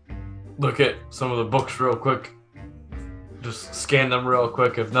look at some of the books real quick. Just scan them real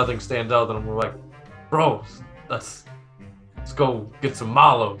quick. If nothing stands out, then I'm like, bro, let's go get some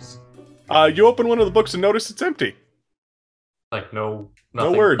mallows. You open one of the books and notice it's empty. Like, No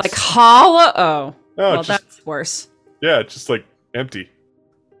nothing. words. Like hollow? Oh. No, Well, just, that's worse. yeah, it's just like empty.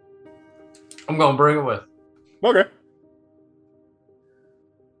 I'm gonna bring it with. Okay.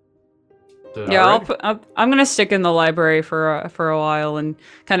 Yeah, Alright. I'm gonna stick in the library for a while and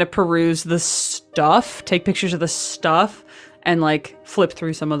kind of peruse the stuff, take pictures of the stuff, and like flip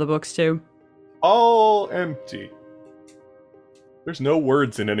through some of the books too. All empty. There's no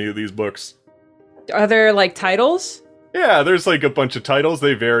words in any of these books. Are there like titles? Yeah, there's like a bunch of titles.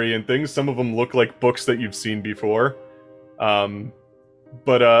 They vary in things. Some of them look like books that you've seen before. Famous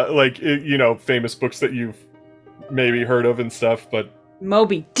books that you've maybe heard of and stuff, but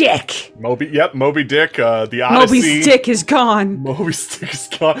Moby Dick. Moby Dick, the Odyssey. Moby Dick is gone. Moby Dick is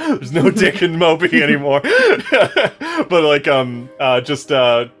gone. There's no Dick in Moby anymore. But like,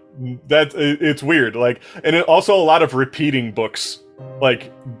 it's weird. Like, and also a lot of repeating books.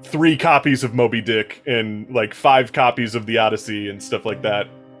 Like 3 copies of Moby Dick and like 5 copies of the Odyssey and stuff like that.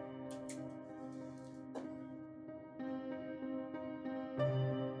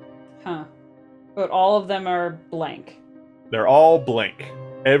 Huh. But all of them are blank. They're all blank.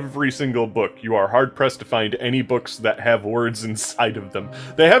 Every single book. You are hard-pressed to find any books that have words inside of them.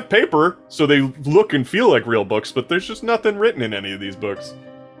 They have paper, so they look and feel like real books, but there's just nothing written in any of these books.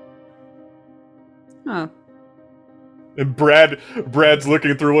 Huh. And Brad's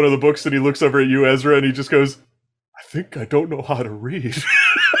looking through one of the books, and he looks over at you, Ezra, and he just goes, "I think I don't know how to read."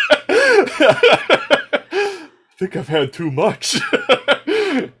 I think I've had too much.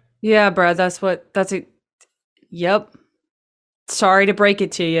 Yeah, Brad, that's it. Yep. Sorry to break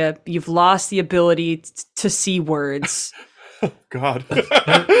it to you. You've lost the ability to see words. God.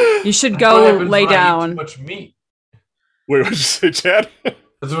 You should What go happens lay when I eat down. Too much meat. Wait, what'd you say, Chad?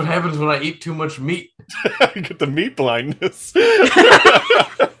 That's what happens when I eat too much meat. I get the meat blindness.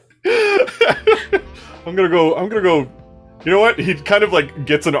 I'm gonna go. You know what? He kind of like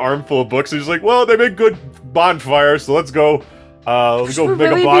gets an armful of books. He's like, well, they make good bonfires, so let's go. Let's go Should make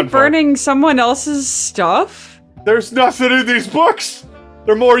really a be bonfire. burning someone else's stuff? There's nothing in these books.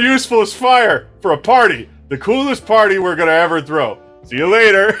 They're more useful as fire for a party. The coolest party we're gonna ever throw. See you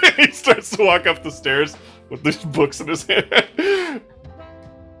later. He starts to walk up the stairs with these books in his hand.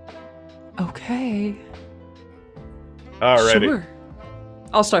 Okay. Alrighty. Sure.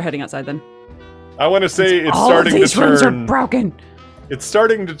 I'll start heading outside then. I want to say it's All starting of these to rooms are turn. broken. It's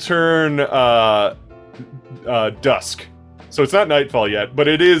starting to turn dusk. So it's not nightfall yet, but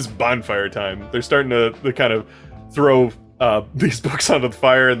it is bonfire time. They're starting to kind of throw these books onto the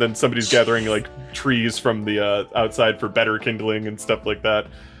fire, and then somebody's gathering like trees from the outside for better kindling and stuff like that.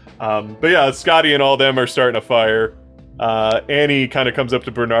 But yeah, Scotty and all them are starting a fire. Annie kind of comes up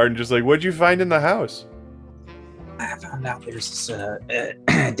to Bernard and just like, what'd you find in the house? I found out there's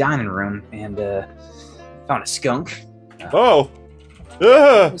this dining room and found a skunk. Oh.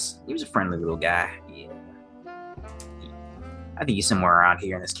 He was a friendly little guy. I think he's somewhere around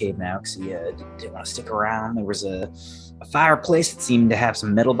here in this cave now because he didn't want to stick around. There was a fireplace that seemed to have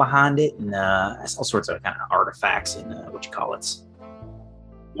some metal behind it, and all sorts of kind of artifacts and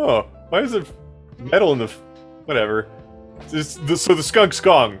Oh, why is it metal in the... Whatever. So the skunk's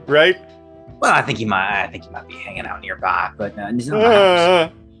gone, right? Well, I think he might be hanging out nearby, but he's not in the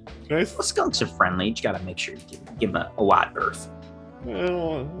house. Nice. Well, skunks are friendly. You just gotta make sure you give him a wide berth. I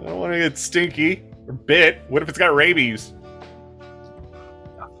don't want to get stinky or bit. What if it's got rabies?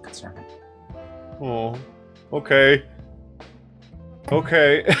 Not concerning. Oh, okay.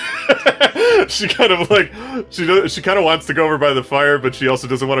 Okay. She kind of like she kind of wants to go over by the fire, but she also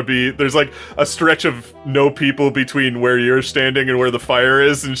doesn't want to be. There's like a stretch of no people between where you're standing and where the fire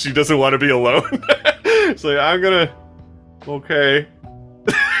is, and she doesn't want to be alone. It's like, I'm gonna. Okay.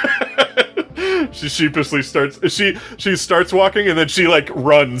 She sheepishly starts. She starts walking, and then she like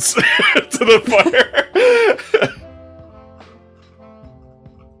runs to the fire.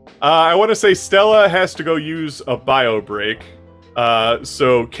 I want to say Stella has to go use a bio break.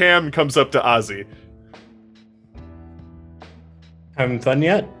 So Cam comes up to Ozzy. Haven't done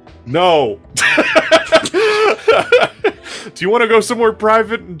yet? No. Do you want to go somewhere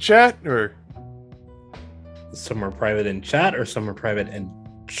private and chat, or Somewhere private in chat or somewhere private in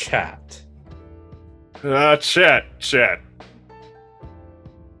chat? chat?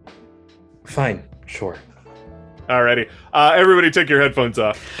 Fine, sure. Alrighty. Everybody, take your headphones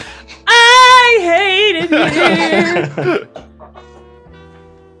off. I hate it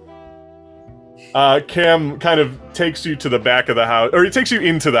here. Cam kind of takes you to the back of the house, or he takes you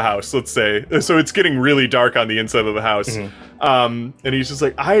into the house, let's say. So it's getting really dark on the inside of the house. Mm-hmm. And he's just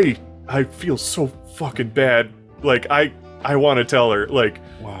like, I feel so fucking bad. Like, I want to tell her, like...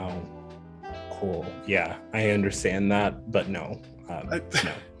 Wow. Cool. Yeah, I understand that, but no. No.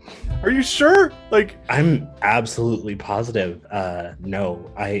 Are you sure? Like... I'm absolutely positive.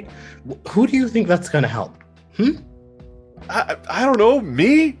 No. Who do you think that's gonna help? I don't know,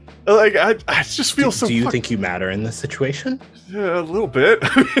 me? Like, I just feel so... Do you think you matter in this situation? A little bit.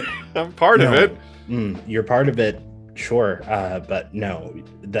 I'm part of it. You're part of it, sure. But no.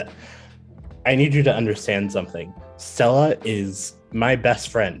 I need you to understand something. Stella is my best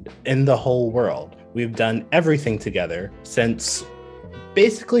friend in the whole world. We've done everything together since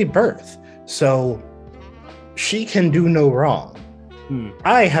basically birth. So she can do no wrong.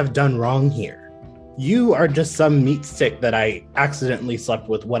 I have done wrong here. You are just some meat stick that I accidentally slept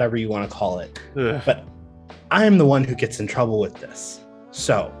with, whatever you want to call it. Ugh. But I'm the one who gets in trouble with this.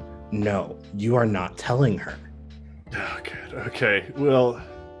 So, no, you are not telling her. Oh, good. Okay, well...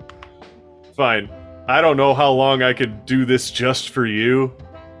 Fine. I don't know how long I could do this just for you.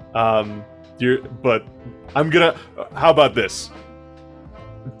 But I'm gonna... How about this?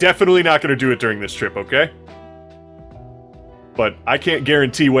 Definitely not gonna do it during this trip, okay? But I can't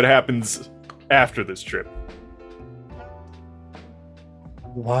guarantee what happens after this trip.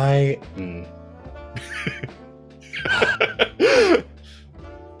 Why?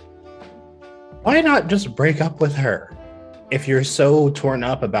 Why not just break up with her? If you're so torn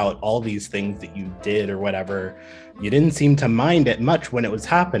up about all these things that you did or whatever, you didn't seem to mind it much when it was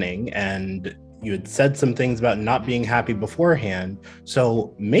happening, and you had said some things about not being happy beforehand,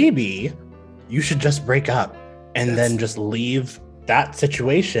 so maybe you should just break up. and then just leave that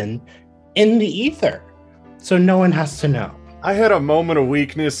situation in the ether so no one has to know. I had a moment of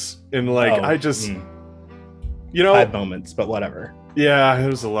weakness and I just, 5 moments, but whatever. Yeah, it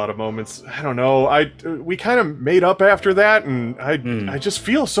was a lot of moments. I don't know. We kind of made up after that, and I just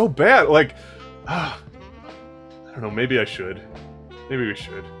feel so bad. I don't know. Maybe I should. Maybe we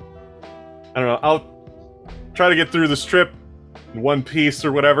should. I don't know. I'll try to get through this trip in one piece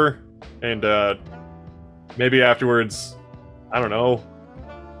or whatever, and maybe afterwards, I don't know.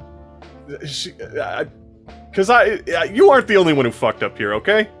 Because you aren't the only one who fucked up here,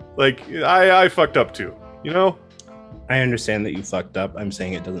 okay? I fucked up too, I understand that you fucked up. I'm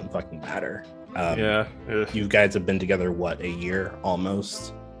saying it doesn't fucking matter. Yeah. You guys have been together, what, a year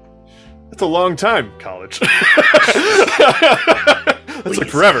almost? That's a long time, college. That's like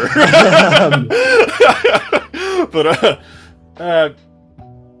forever. But I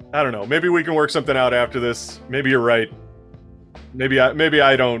don't know. Maybe we can work something out after this. Maybe you're right. Maybe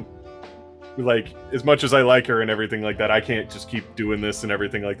I don't as much as I like her and everything like that. I can't just keep doing this and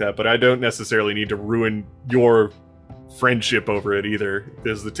everything like that. But I don't necessarily need to ruin your friendship over it either,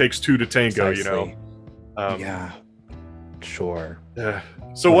 because it takes two to tango. Precisely. Yeah, sure.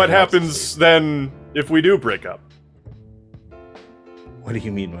 So what happens then if we do break up? What do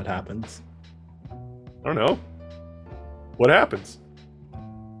you mean, what happens? I don't know. What happens?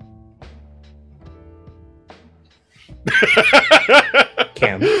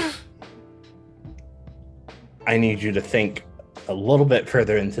 Cam, I need you to think a little bit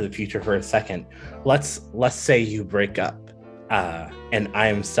further into the future for a second. Let's say you break up, and I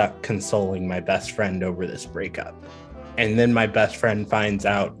am stuck consoling my best friend over this breakup. And then my best friend finds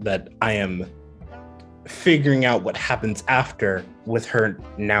out that I am figuring out what happens after with her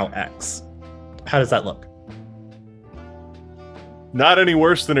now ex. How does that look? Not any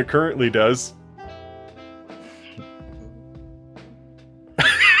worse than it currently does.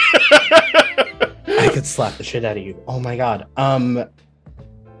 I could slap the shit out of you. Oh my god.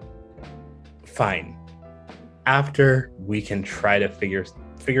 Fine. After, we can try to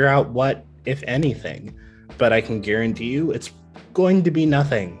figure out what, if anything. But I can guarantee you it's going to be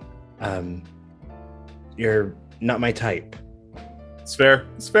nothing. You're not my type. It's fair.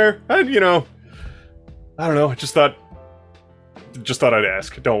 It's fair. And I don't know. I just thought I'd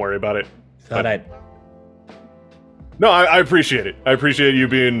ask. Don't worry about it. No, I appreciate it. I appreciate you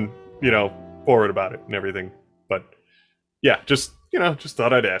being, forward about it and everything. But yeah, just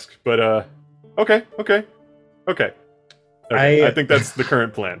thought I'd ask. But okay. I think that's the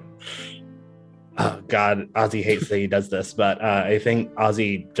current plan. Oh god, Ozzy hates that he does this, but I think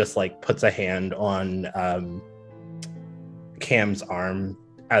Ozzy just puts a hand on Cam's arm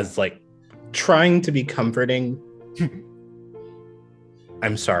as trying to be comforting.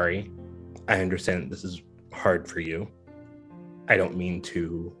 I'm sorry. I understand that this is hard for you. I don't mean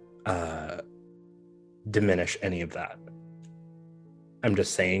to diminish any of that. I'm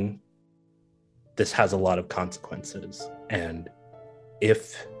just saying this has a lot of consequences, and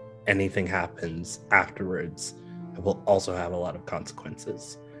if anything happens afterwards, it will also have a lot of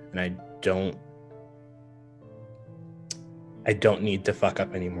consequences. And I don't need to fuck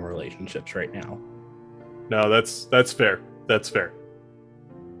up any more relationships right now. No, that's fair. That's fair.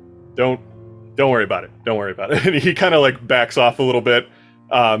 Don't worry about it. Don't worry about it. And he kind of backs off a little bit.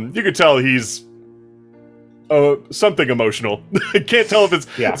 You could tell he's something emotional. I can't tell if it's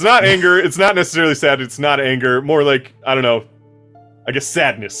not anger. It's not necessarily sad. It's not anger. More I don't know. I guess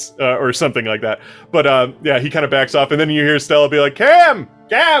sadness or something like that. But yeah, he kind of backs off, and then you hear Stella be like, Cam,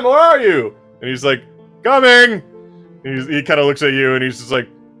 where are you? And he's like, coming. And he kind of looks at you, and he's just like,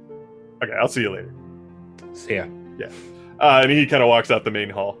 okay, I'll see you later. See ya. Yeah. And he kind of walks out the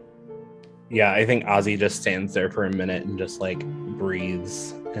main hall. Yeah, I think Ozzy just stands there for a minute and just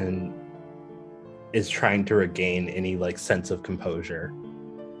breathes and is trying to regain any sense of composure.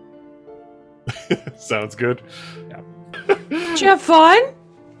 Sounds good. Yeah. Did you have fun?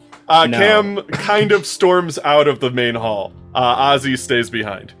 No. Cam kind of storms out of the main hall. Ozzy stays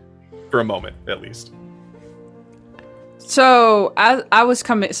behind for a moment, at least. So as I was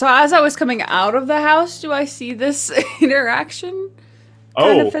coming out of the house, do I see this interaction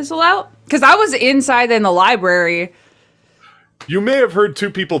kind of fizzle out? Because I was inside in the library. You may have heard two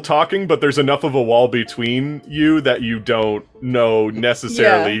people talking, but there's enough of a wall between you that you don't know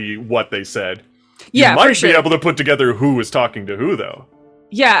necessarily what they said. You might be able to put together who was talking to who, though.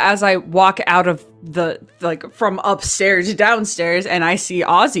 Yeah, as I walk out of the from upstairs to downstairs, and I see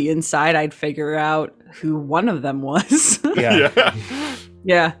Ozzy inside, I'd figure out who one of them was. Yeah.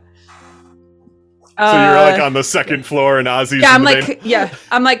 Yeah. So you're on the second floor, and Ozzy's I'm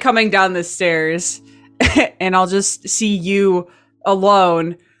coming down the stairs, and I'll just see you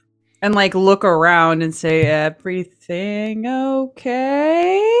alone and like look around and say, everything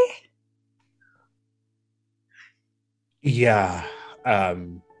okay? Yeah. I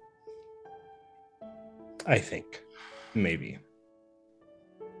think maybe.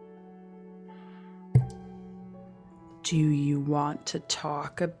 Do you want to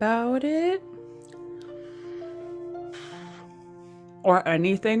talk about it? Or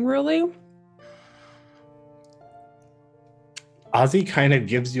anything, really? Ozzy kind of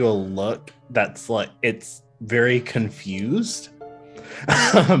gives you a look that's like, it's very confused.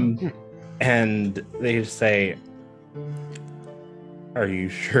 And they just say, are you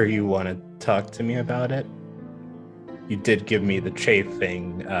sure you want to talk to me about it? You did give me the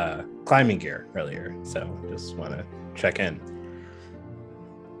chafing climbing gear earlier, so just want to check in.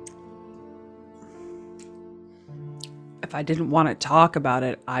 If I didn't want to talk about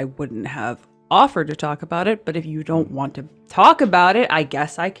it, I wouldn't have offered to talk about it. But if you don't want to talk about it, I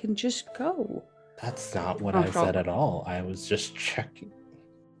guess I can just go. That's not what No I said problem. at all. I was just checking.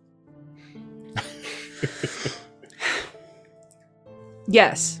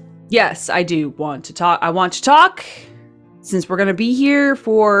 Yes, I do want to talk. I want to talk since we're going to be here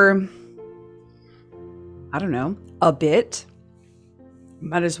for, I don't know, a bit.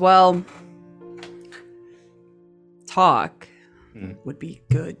 Might as well talk. Would be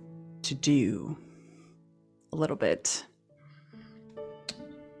good to do a little bit.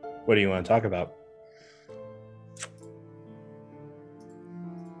 What do you want to talk about?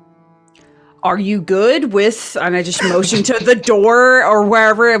 Are you good with, and I just motioned to the door or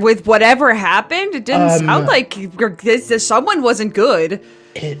wherever, with whatever happened? It didn't sound like someone wasn't good.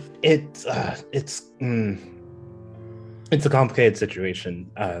 It's a complicated situation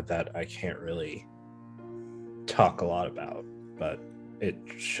that I can't really talk a lot about, but it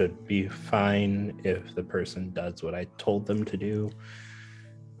should be fine if the person does what I told them to do.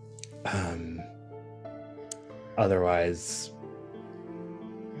 Otherwise,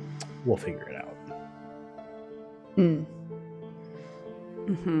 we'll figure it out.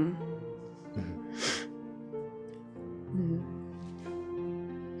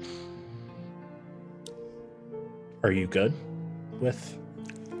 Are you good with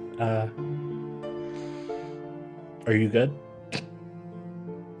are you good?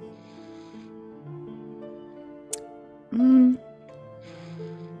 I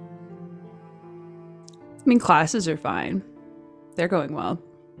mean, classes are fine. They're going well.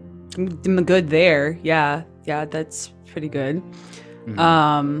 I'm good there. Yeah, that's pretty good.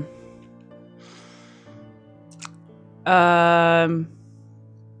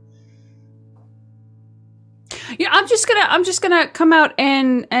 Yeah, I'm just gonna come out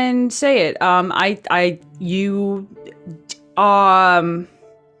and say it. No,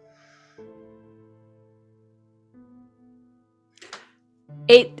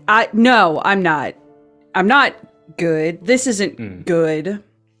 I'm not. I'm not good. This isn't good.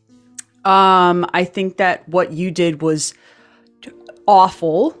 I think that what you did was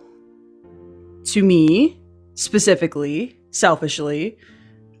awful to me, specifically, selfishly.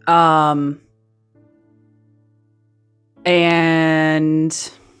 And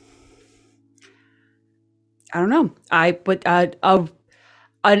I don't know. But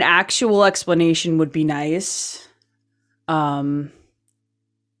an actual explanation would be nice.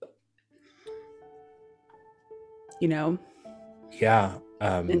 You know? Yeah.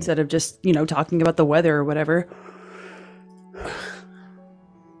 Instead of just, talking about the weather or whatever.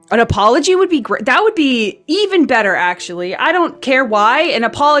 An apology would be great. That would be even better, actually. I don't care why. An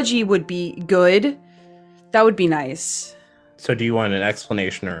apology would be good. That would be nice. So do you want an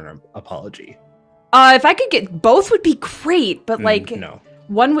explanation or an apology? If I could get both would be great, but No.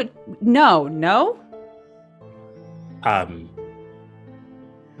 One would no. I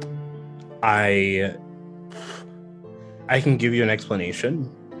can give you an explanation.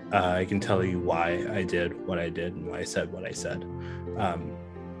 I can tell you why I did what I did and why I said what I said.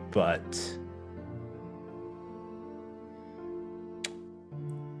 But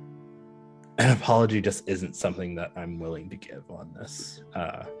an apology just isn't something that I'm willing to give on this.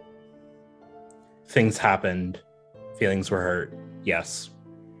 Things happened. Feelings were hurt. Yes.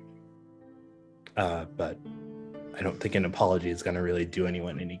 But I don't think an apology is going to really do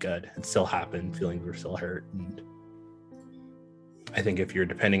anyone any good. It still happened. Feelings were still hurt. And I think if you're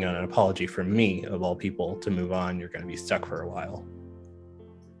depending on an apology from me, of all people, to move on, you're going to be stuck for a while.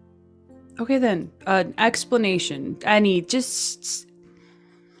 Okay, then. An explanation. Just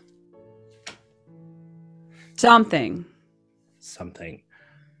something. Something.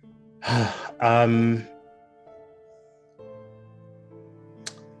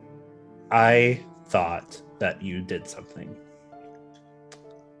 I thought that you did something.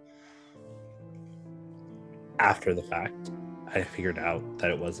 After the fact, I figured out that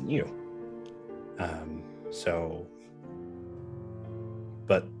it wasn't you.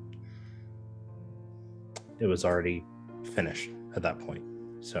 But it was already finished at that point.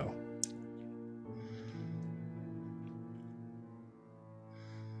 So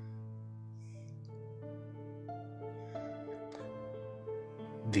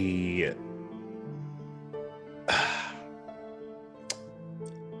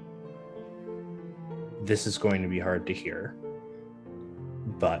this is going to be hard to hear,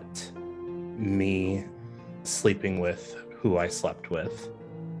 but me sleeping with who I slept with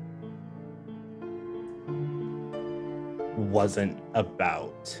wasn't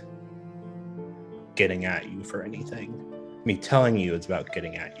about getting at you for anything. Me telling you it's about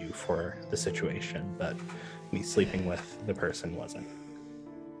getting at you for the situation, but me sleeping with the person wasn't.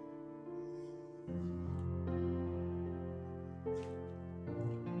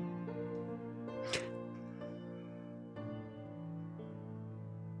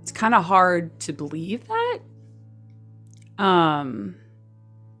 It's kind of hard to believe that.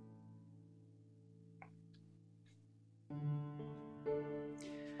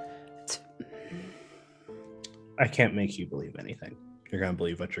 I can't make you believe anything. You're going to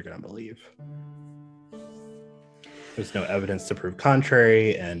believe what you're going to believe. There's no evidence to prove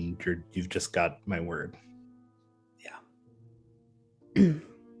contrary, and you've just got my word. Yeah.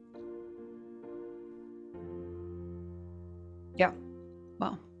 Yeah.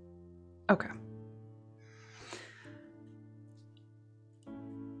 Well, okay.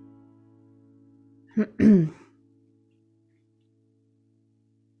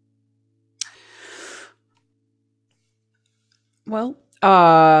 Well,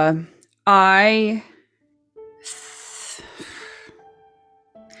 I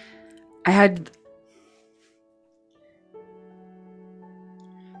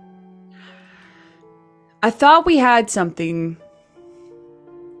thought we had something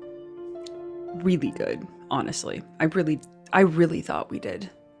really good, honestly. I really thought we did.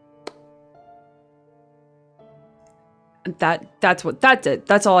 That's it.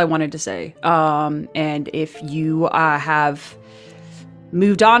 That's all I wanted to say. And if you have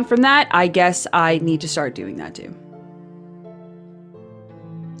moved on from that, I guess I need to start doing that too.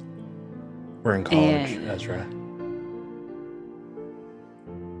 We're in college, Ezra.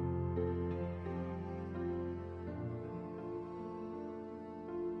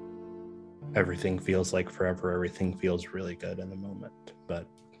 Everything feels like forever. Everything feels really good in the moment, but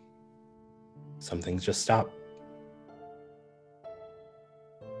some things just stop.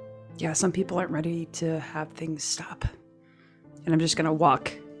 Yeah, some people aren't ready to have things stop. And I'm just gonna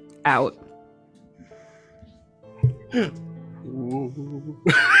walk out.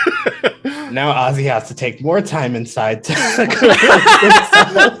 Now Ozzy has to take more time inside to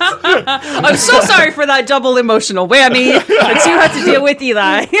I'm so sorry for that double emotional whammy that you had to deal with,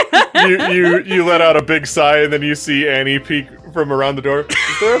 Eli. you let out a big sigh, and then you see Annie peek from around the door.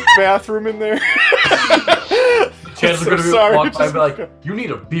 Is there a bathroom in there? Chances are gonna walk by and be like, "You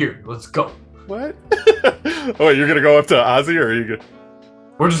need a beer. Let's go." What? Oh, wait, you're gonna go up to Ozzy, or are you gonna...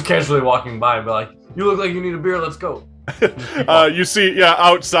 We're just casually walking by and be like, "You look like you need a beer. Let's go." You see,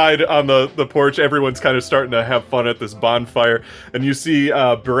 outside on the porch, everyone's kind of starting to have fun at this bonfire, and you see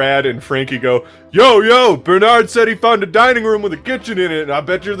Brad and Frankie go, Yo, Bernard said he found a dining room with a kitchen in it, and I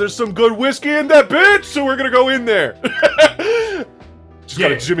bet you there's some good whiskey in that bitch, so we're gonna go in there. Just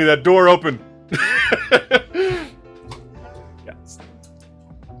gotta jimmy that door open. Yes.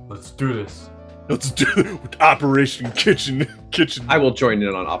 Let's do this. Let's do Operation Kitchen. I will join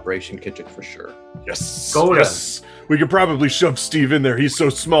in on Operation Kitchen for sure. Yes. Go yes. We could probably shove Steve in there. He's so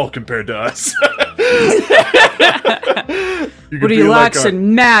small compared to us. What he lacks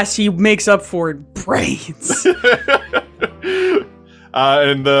in mass, he makes up for in brains.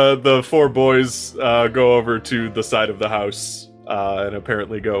 And the four boys go over to the side of the house and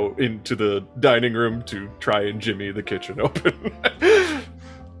apparently go into the dining room to try and jimmy the kitchen open.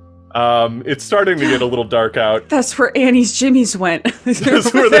 It's starting to get a little dark out. That's where Annie's jimmies went.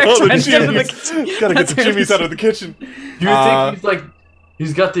 That's where all the jimmies. Gotta get the jimmies out of the kitchen. Do you think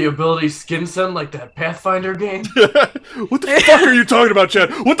he's got the ability skin sun like that Pathfinder game? What the fuck are you talking about,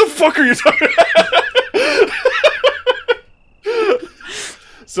 Chad? What the fuck are you talking about?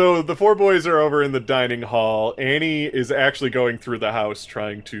 So the four boys are over in the dining hall. Annie is actually going through the house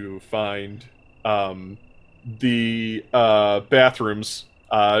trying to find the bathrooms.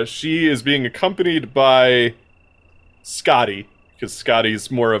 She is being accompanied by Scotty, because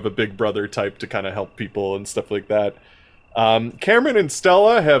Scotty's more of a big brother type to kind of help people and stuff like that. Cameron and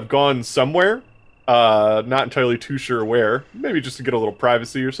Stella have gone somewhere. Not entirely too sure where. Maybe just to get a little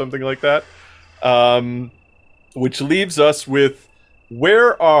privacy or something like that. Which leaves us with,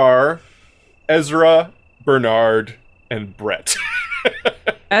 where are Ezra, Bernard, and Brett?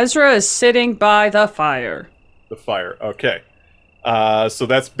 Ezra is sitting by the fire. The fire, okay. So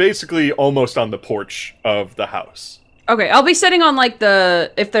that's basically almost on the porch of the house. Okay, I'll be sitting on like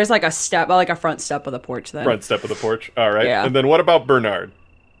if there's like a step, like a front step of the porch then. Front step of the porch, all right. Yeah. And then what about Bernard?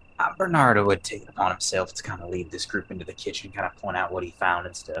 Bernardo would take it upon himself to kind of lead this group into the kitchen, kind of point out what he found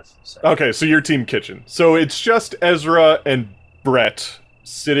and stuff. So. Okay, so you're team kitchen. So it's just Ezra and Brett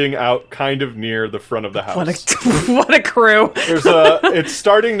sitting out kind of near the front of the house. What a crew. It's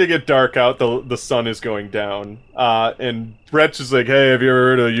starting to get dark out. The sun is going down. And Brett's just like, hey, have you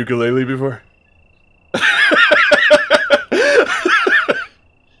ever heard of ukulele before?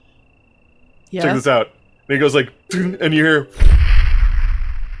 Yes. Check this out. And he goes like, and you hear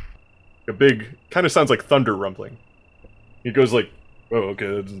a big, kind of sounds like thunder rumbling. He goes like, oh, okay,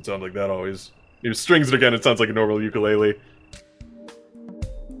 that doesn't sound like that always. He strings it again, it sounds like a normal ukulele.